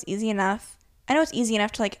 cereal is easy enough. I know it's easy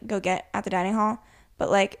enough to, like, go get at the dining hall, but,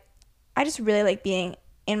 like, I just really like being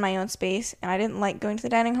in my own space, and I didn't like going to the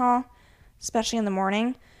dining hall, especially in the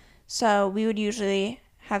morning. So we would usually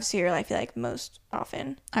have cereal, I feel like, most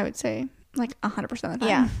often. I would say, like, 100% of the time.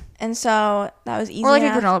 Yeah. And so that was easy. Or, like, a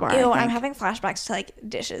granola bar. Ew, I'm having flashbacks to, like,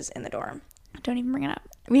 dishes in the dorm. Don't even bring it up.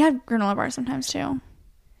 We had granola bars sometimes, too.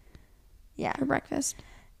 Yeah. For breakfast.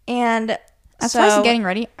 And as far as getting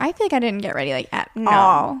ready, I feel like I didn't get ready, like, at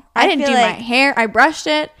all. I didn't do my hair. I brushed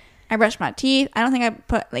it. I brushed my teeth. I don't think I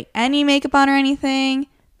put, like, any makeup on or anything.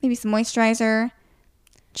 Maybe some moisturizer.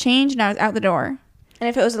 Changed, and I was out the door. And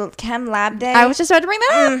if it was a chem lab day, I was just about to bring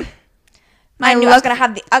that up. I knew I was going to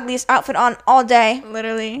have the ugliest outfit on all day.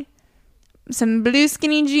 Literally. Some blue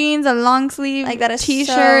skinny jeans, a long sleeve like that is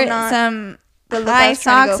t-shirt, some high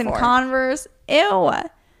socks and Converse. Ew.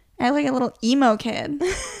 I look like a little emo kid.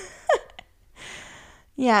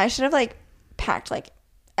 Yeah, I should have, like, packed, like,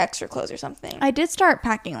 extra clothes or something. I did start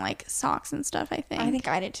packing, like, socks and stuff, I think. I think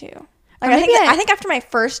I did, too. Like, I think after my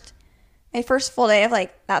first full day of,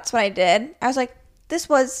 like, that's what I did, I was like, this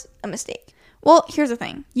was a mistake. Well, here's the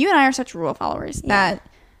thing. You and I are such rule followers that,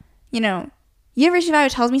 you know, University of Iowa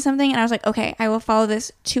tells me something, and I was like, okay, I will follow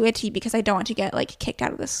this to a T because I don't want to get, like, kicked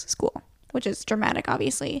out of this school, which is dramatic,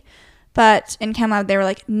 obviously. But in Chem Lab, they were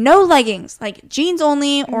like, no leggings, like, jeans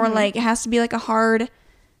only, or, like, it has to be, like, a hard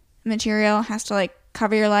material, has to, like,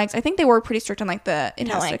 cover your legs. I think they were pretty strict on, like, it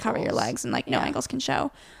has to cover your legs, and, like, no ankles can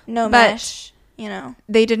show. No mesh, you know.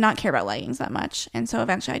 They did not care about leggings that much, and so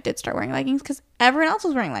eventually I did start wearing leggings because everyone else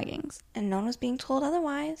was wearing leggings. And no one was being told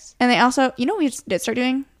otherwise. And they also, you know what we did start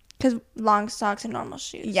doing? Because long socks and normal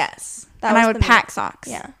shoes. Yes. And I would pack socks.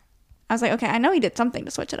 Yeah. I was like, okay, I know he did something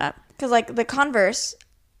to switch it up. Because, like, the Converse,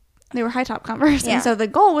 they were high top Converse. Yeah. And so the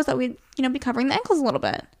goal was that we'd, you know, be covering the ankles a little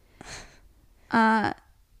bit.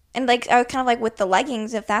 And, like, I was kind of like with the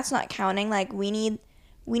leggings, if that's not counting, like, we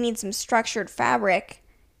need some structured fabric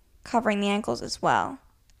covering the ankles as well.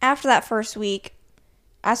 After that first week,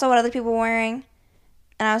 I saw what other people were wearing,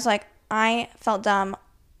 and I was like, I felt dumb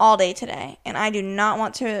all day today, and I do not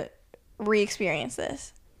want to re-experience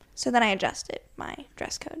this. So then I adjusted my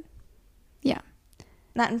dress code. Yeah.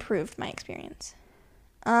 That improved my experience.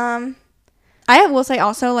 I I will say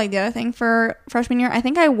also, like, the other thing for freshman year, I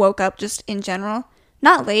think I woke up just in general,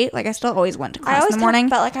 not late. Like, I still always went to class in the morning.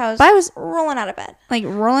 Felt like I was rolling out of bed. Like,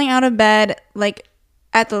 rolling out of bed, like,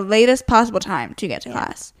 at the latest possible time to get to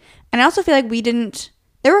class. And I also feel like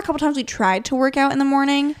there were a couple times we tried to work out in the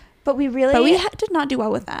morning. But we did not do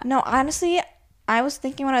well with that. No, honestly, I was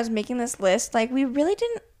thinking when I was making this list, like, we really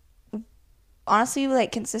didn't honestly,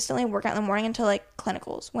 like, consistently work out in the morning until, like,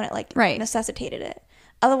 clinicals, when it, like, necessitated it.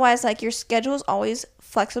 Otherwise, like, your schedule is always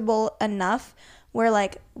flexible enough where,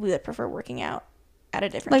 like, we would prefer working out at a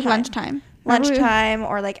different time. Lunchtime,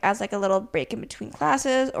 or, like, as, like, a little break in between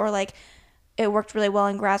classes, or, like, it worked really well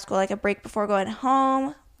in grad school, like, a break before going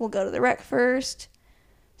home. We'll go to the rec first.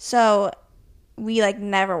 So we, like,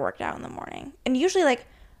 never worked out in the morning. And usually, like,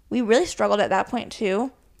 we really struggled at that point,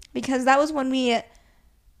 too, because that was when we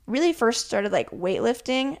really first started, like,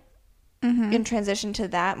 weightlifting in transition to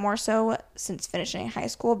that more so since finishing high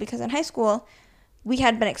school. Because in high school, we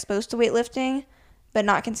had been exposed to weightlifting, but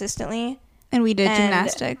not consistently. And we did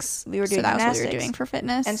gymnastics. We were doing gymnastics. That's what we were doing for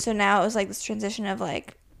fitness. And so now it was, like, this transition of,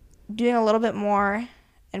 like, doing a little bit more,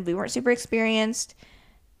 and we weren't super experienced.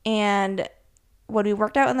 And when we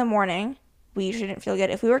worked out in the morning, we usually didn't feel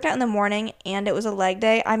good. If we worked out in the morning and it was a leg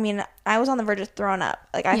day, I mean, I was on the verge of throwing up.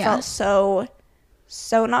 Like, I felt so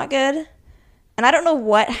not good. And I don't know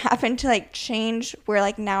what happened to, like, change where,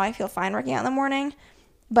 like, now I feel fine working out in the morning.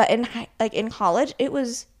 But in college, it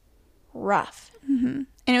was rough. And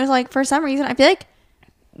it was, like, for some reason, I feel like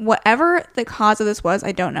whatever the cause of this was,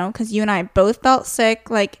 I don't know, because you and I both felt sick,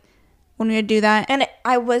 like, when we would do that. And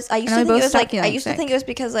I used to think it was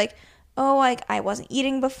because, like, oh, like, I wasn't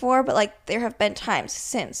eating before, but, like, there have been times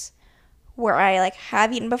since where I, like,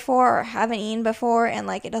 have eaten before or haven't eaten before, and,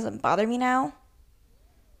 like, it doesn't bother me now.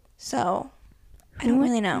 So I don't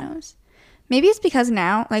really know. Maybe it's because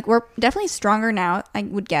now, like, we're definitely stronger now, I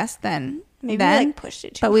would guess, than maybe then. We, like, pushed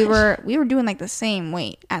it too but much. we were doing, like, the same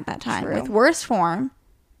weight at that time. True. With worse form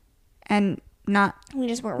and we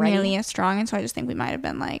just weren't ready. Nearly as strong. And so I just think we might have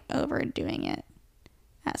been, like, overdoing it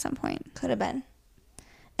at some point. Could have been.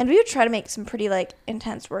 And we would try to make some pretty, like,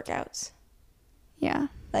 intense workouts. Yeah.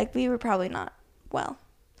 Like, we were probably not well.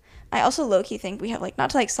 I also low-key think we have, like,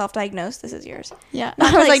 not to, like, self-diagnose. This is yours. Yeah.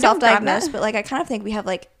 Not to, like, self-diagnose, but, like, I kind of think we have,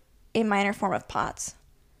 like, a minor form of POTS.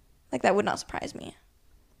 Like, that would not surprise me.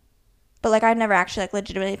 But, like, I've never actually, like,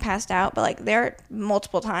 legitimately passed out. But, like, there are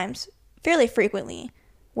multiple times, fairly frequently,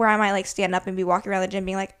 where I might, like, stand up and be walking around the gym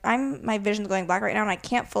being like, my vision's going black right now and I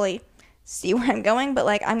can't fully see where I'm going. But,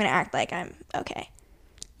 like, I'm going to act like I'm okay.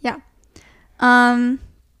 Yeah.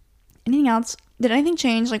 Anything else? Did anything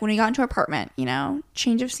change? Like, when we got into our apartment, you know,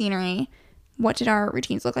 change of scenery, what did our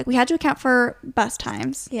routines look like? We had to account for bus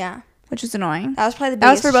times. Yeah. Which was annoying. That was probably the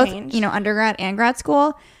biggest change. That was for both, you know, undergrad and grad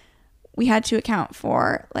school. We had to account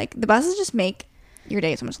for, like, the buses just make your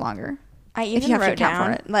day so much longer. I even wrote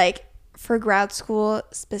down, like, for grad school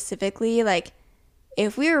specifically, like,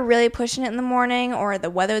 if we were really pushing it in the morning or the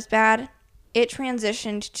weather was bad, it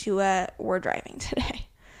transitioned to we're driving today.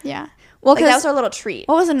 Yeah. Well, like, that was our little treat.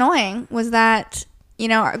 What was annoying was that, you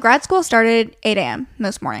know, our grad school started 8 a.m.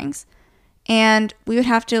 most mornings. And we would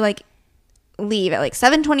have to, like, leave at, like,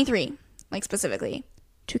 7:23, like, specifically,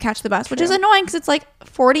 to catch the bus. True. Which is annoying because it's, like,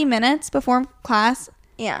 40 minutes before class.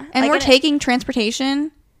 Yeah. And like, we're taking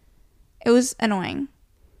transportation. It was annoying.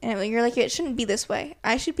 And you're like, it shouldn't be this way.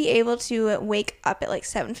 I should be able to wake up at, like,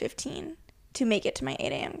 7:15 to make it to my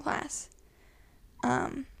 8 a.m. class.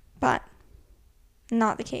 But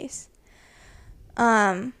not the case.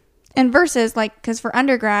 And versus, like, because for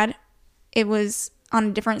undergrad, it was on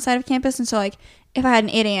a different side of campus. And so, like, if I had an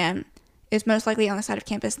 8 a.m., it was most likely on the side of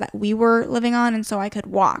campus that we were living on. And so I could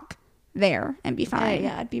walk there and be fine.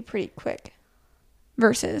 Yeah, it'd be pretty quick.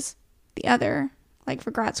 Versus the other, like,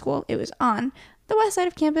 for grad school, it was on the west side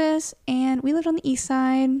of campus. And we lived on the east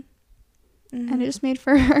side. Mm-hmm. And it just made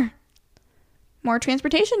for more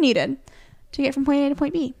transportation needed to get from point A to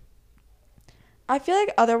point B. I feel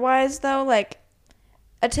like otherwise, though, like,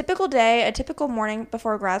 a typical day, a typical morning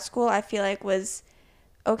before grad school, I feel like was,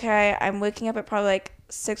 okay, I'm waking up at probably, like,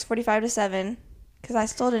 6:45 to 7, because I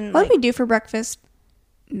still didn't, What did we do for breakfast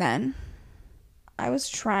then? I was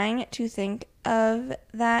trying to think of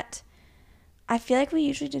that. I feel like we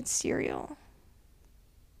usually did cereal.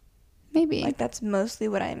 Maybe. Like, that's mostly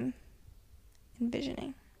what I'm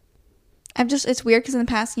envisioning. It's weird because in the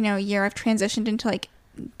past, you know, year, I've transitioned into, like,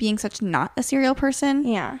 being such not a cereal person.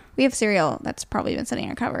 Yeah. We have cereal that's probably been sitting in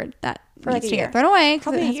our cupboard that for, like, needs to get thrown away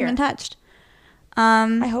because it hasn't been touched.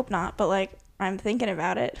 I hope not, but, like, I'm thinking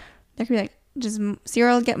about it. There could be, like, does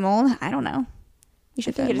cereal get mold? I don't know. You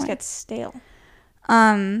should think it just gets stale.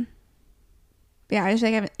 But yeah, I just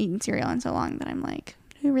like haven't eaten cereal in so long that I'm like,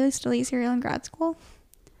 do we really still eat cereal in grad school?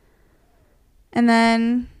 And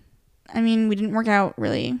then, I mean, we didn't work out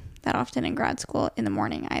really that often in grad school in the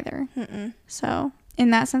morning either. Mm-mm. So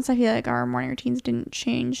in that sense, I feel like our morning routines didn't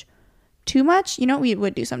change too much. You know what we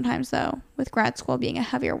would do sometimes though, with grad school being a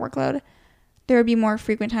heavier workload, there would be more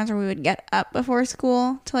frequent times where we would get up before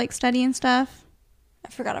school to like study and stuff. I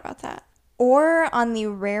forgot about that. Or on the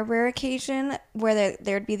rare occasion where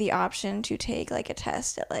there'd be the option to take like a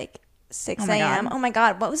test at like 6 a.m. Oh my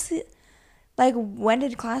God. What was the, like, when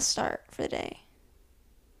did class start for the day?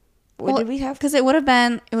 What did we have? Because it would have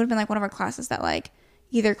been like one of our classes that like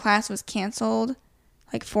either class was canceled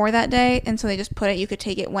like for that day, and so they just put it, you could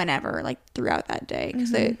take it whenever, like throughout that day,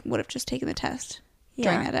 because they would have just taken the test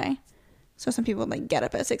during that day. So some people would like get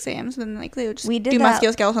up at 6 a.m. so then like they would just do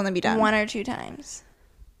musculoskeletal and then be done. 1 or 2 times.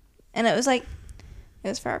 And it was like, it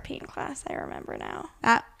was for our paint class, I remember now.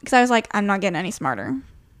 Because I was like, I'm not getting any smarter.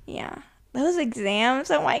 Yeah. Those exams,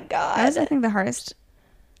 oh my God. That was, I think, the hardest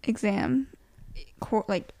exam,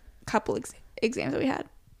 like, couple exams that we had.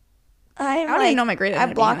 I don't even know my grade.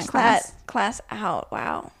 I blocked that class out.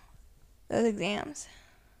 Wow. Those exams.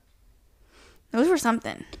 Those were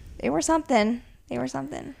something. They were something.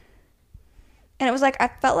 And it was like, I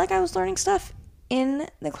felt like I was learning stuff in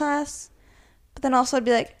the class, but then also I'd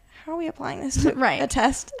be like, how are we applying this to a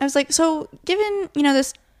test? I was like, so given,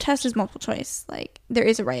 this test is multiple choice, like there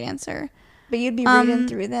is a right answer. But you'd be reading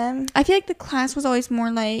through them. I feel like the class was always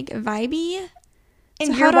more like vibey.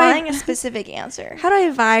 And so you're wanting a specific answer. How do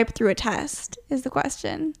I vibe through a test is the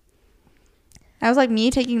question. I was like, me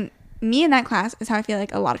in that class is how I feel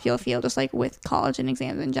like a lot of people feel just like with college and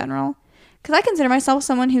exams in general. Because I consider myself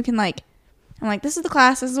someone who can like, I'm like, this is the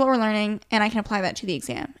class, this is what we're learning, and I can apply that to the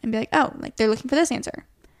exam and be like, oh, like they're looking for this answer.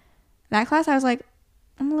 That class, I was like,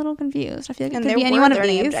 I'm a little confused. I feel like it could be any one of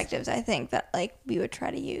these. Objectives, I think, that like we would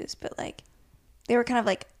try to use, but like they were kind of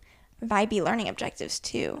like vibey learning objectives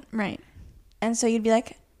too. Right. And so you'd be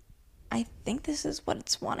like, I think this is what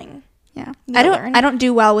it's wanting. Yeah. I don't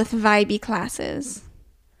do well with vibey classes.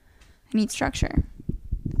 I need structure.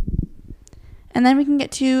 And then we can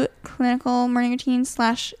get to clinical morning routines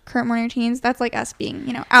 / current morning routines. That's like us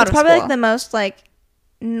being, out of school. It's probably like the most like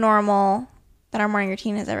normal that our morning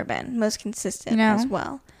routine has ever been. Most consistent as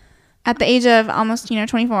well. At the age of almost,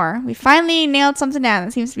 24, we finally nailed something down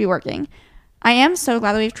that seems to be working. I am so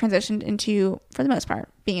glad that we've transitioned into, for the most part,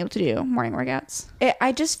 being able to do morning workouts.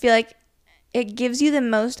 I just feel like it gives you the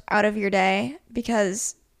most out of your day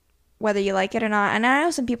because whether you like it or not, and I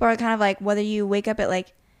know some people are kind of like, whether you wake up at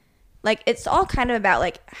like it's all kind of about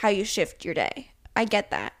like how you shift your day. I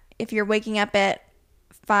get that. If you're waking up at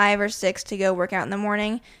 5 or 6 to go work out in the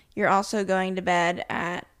morning, you're also going to bed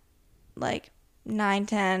at like 9,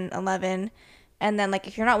 10, 11. And then like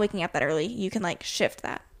if you're not waking up that early, you can like shift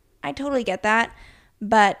that. I totally get that.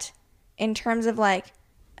 But in terms of like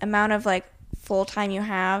amount of like full time you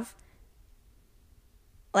have,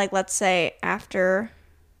 like let's say after,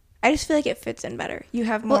 I just feel like it fits in better. You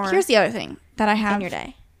have more. Well, here's the other thing that I have in your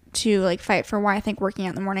day to like fight for why I think working out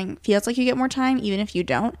in the morning feels like you get more time, even if you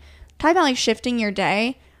don't. Talking about like shifting your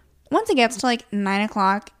day, once it gets to like 9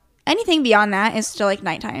 o'clock, anything beyond that is still like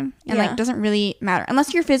nighttime and like doesn't really matter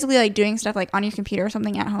unless you're physically like doing stuff like on your computer or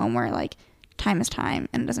something at home where like time is time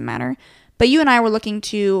and it doesn't matter. But you and I were looking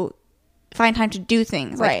to find time to do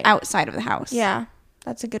things like outside of the house. Yeah,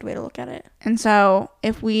 that's a good way to look at it. And so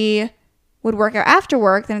if we would work out after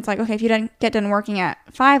work, then it's like, okay, if you get done working at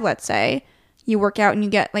 5, let's say, you work out and you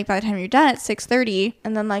get like by the time you're done at 6:30,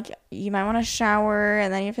 and then like you might want to shower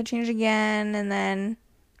and then you have to change again, and then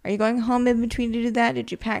are you going home in between to do that?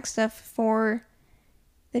 Did you pack stuff for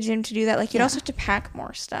the gym to do that? Like you'd also have to pack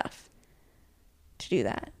more stuff to do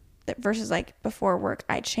that versus like before work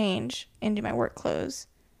I change into my work clothes.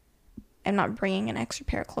 I'm not bringing an extra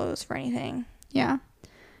pair of clothes for anything. Yeah.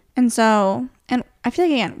 And so, and I feel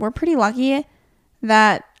like, again, we're pretty lucky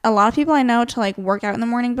that a lot of people I know to like work out in the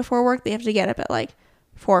morning before work, they have to get up at like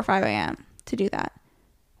 4 or 5 a.m. to do that.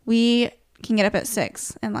 We can get up at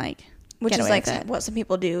 6 and like, which is like what some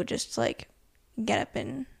people do, just like get up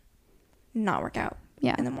and not work out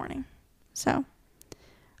in the morning. So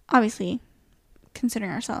obviously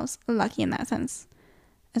considering ourselves lucky in that sense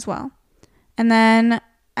as well. And then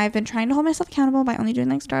I've been trying to hold myself accountable by only doing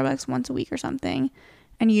like Starbucks once a week or something.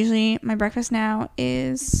 And usually my breakfast now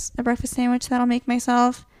is a breakfast sandwich that I'll make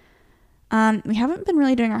myself. We haven't been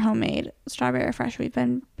really doing our homemade strawberry refresh. We've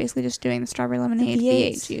been basically just doing the strawberry lemonade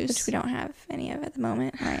V8 juice, which we don't have any of at the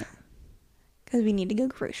moment, right? Because we need to go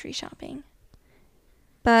grocery shopping.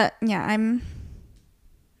 But yeah,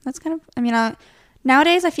 that's kind of, I mean,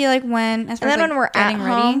 nowadays I feel like when, as far as like when we're getting at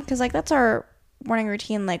ready, home, because like that's our morning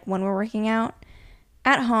routine like when we're working out.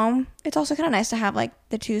 At home, it's also kind of nice to have like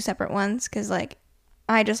the two separate ones because like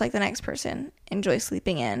I just like the next person enjoy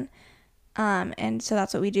sleeping in. And so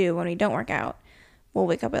that's what we do when we don't work out. We'll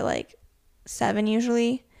wake up at like 7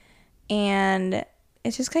 usually, and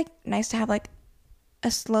it's just like nice to have like a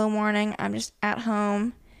slow morning. I'm just at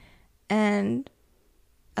home, and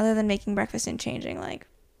other than making breakfast and changing, like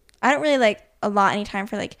I don't really like allot any time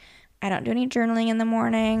for like I don't do any journaling in the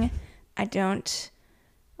morning. I don't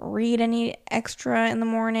read any extra in the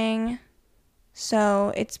morning.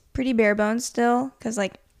 So it's pretty bare bones still because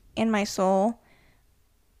like in my soul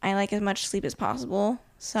I like as much sleep as possible.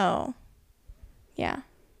 So yeah.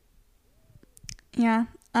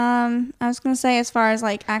 I was gonna say, as far as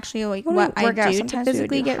like actually like when what I out, do to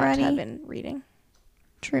physically get ready, I've been reading.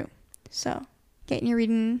 True. So getting your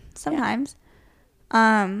reading sometimes.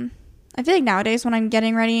 I feel like nowadays when I'm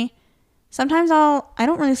getting ready, sometimes I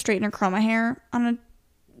don't really straighten or curl my hair on a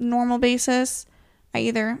normal basis.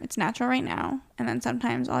 It's natural right now, and then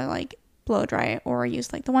sometimes I'll like blow dry it or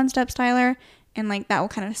use like the one-step styler, and like that will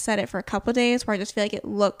kind of set it for a couple of days where I just feel like it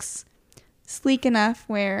looks sleek enough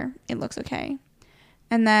where it looks okay.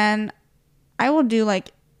 And then I will do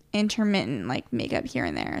like intermittent like makeup here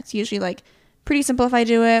and there. It's usually like pretty simple if I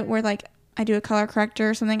do it, where like I do a color corrector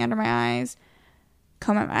or something under my eyes,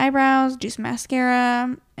 comb out my eyebrows, do some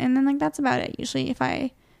mascara, and then like that's about it usually if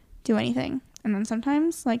I do anything. And then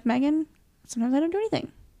sometimes, like Megan, sometimes I don't do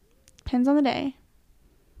anything. Depends on the day.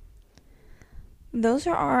 Those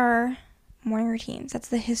are our morning routines. That's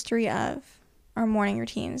the history of our morning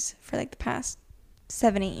routines for like the past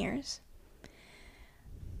 7-8 years.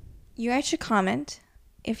 You guys should comment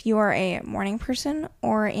if you are a morning person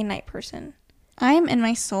or a night person. I am in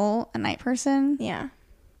my soul a night person. Yeah.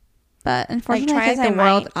 But unfortunately, like, I think the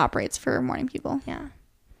world operates for morning people. Yeah.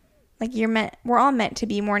 Like we're all meant to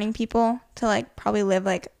be morning people to like probably live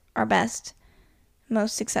like our best,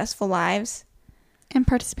 most successful lives. And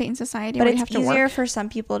participate in society. But it's easier for some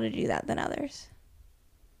people to do that than others.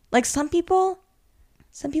 Like some people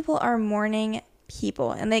are morning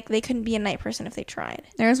people, and they couldn't be a night person if they tried.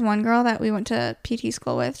 There's one girl that we went to PT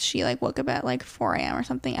school with. She like woke up at like 4 a.m. or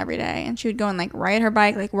something every day, and she would go and like ride her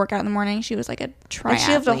bike, like work out in the morning. She was like a triathlete. Like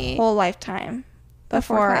she lived a whole lifetime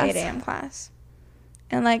before 8 a.m. class.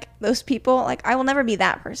 And like those people, like I will never be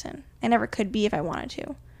that person. I never could be if I wanted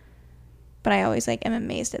to. But I always like am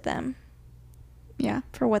amazed at them. Yeah.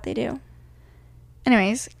 For what they do.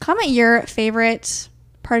 Anyways, comment your favorite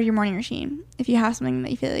part of your morning routine if you have something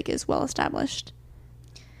that you feel like is well established.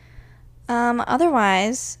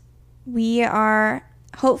 Otherwise, we are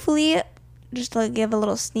hopefully, just to give a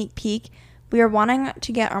little sneak peek, we are wanting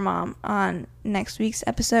to get our mom on next week's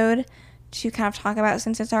episode to kind of talk about,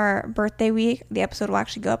 since it's our birthday week, the episode will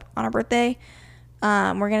actually go up on our birthday.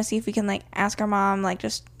 We're going to see if we can like ask our mom like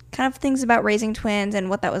just kind of things about raising twins and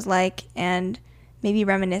what that was like, and maybe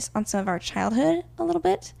reminisce on some of our childhood a little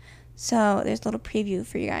bit. So there's a little preview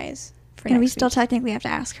for you guys for and next we still week. Technically have to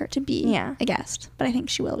ask her to be a guest, but I think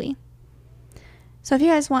she will be. So if you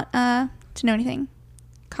guys want to know anything,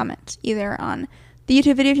 comment either on the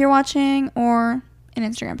YouTube video if you're watching or an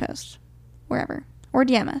Instagram post, wherever, or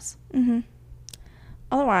DM us.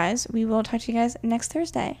 Otherwise, we will talk to you guys next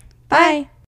Thursday. Bye. Bye.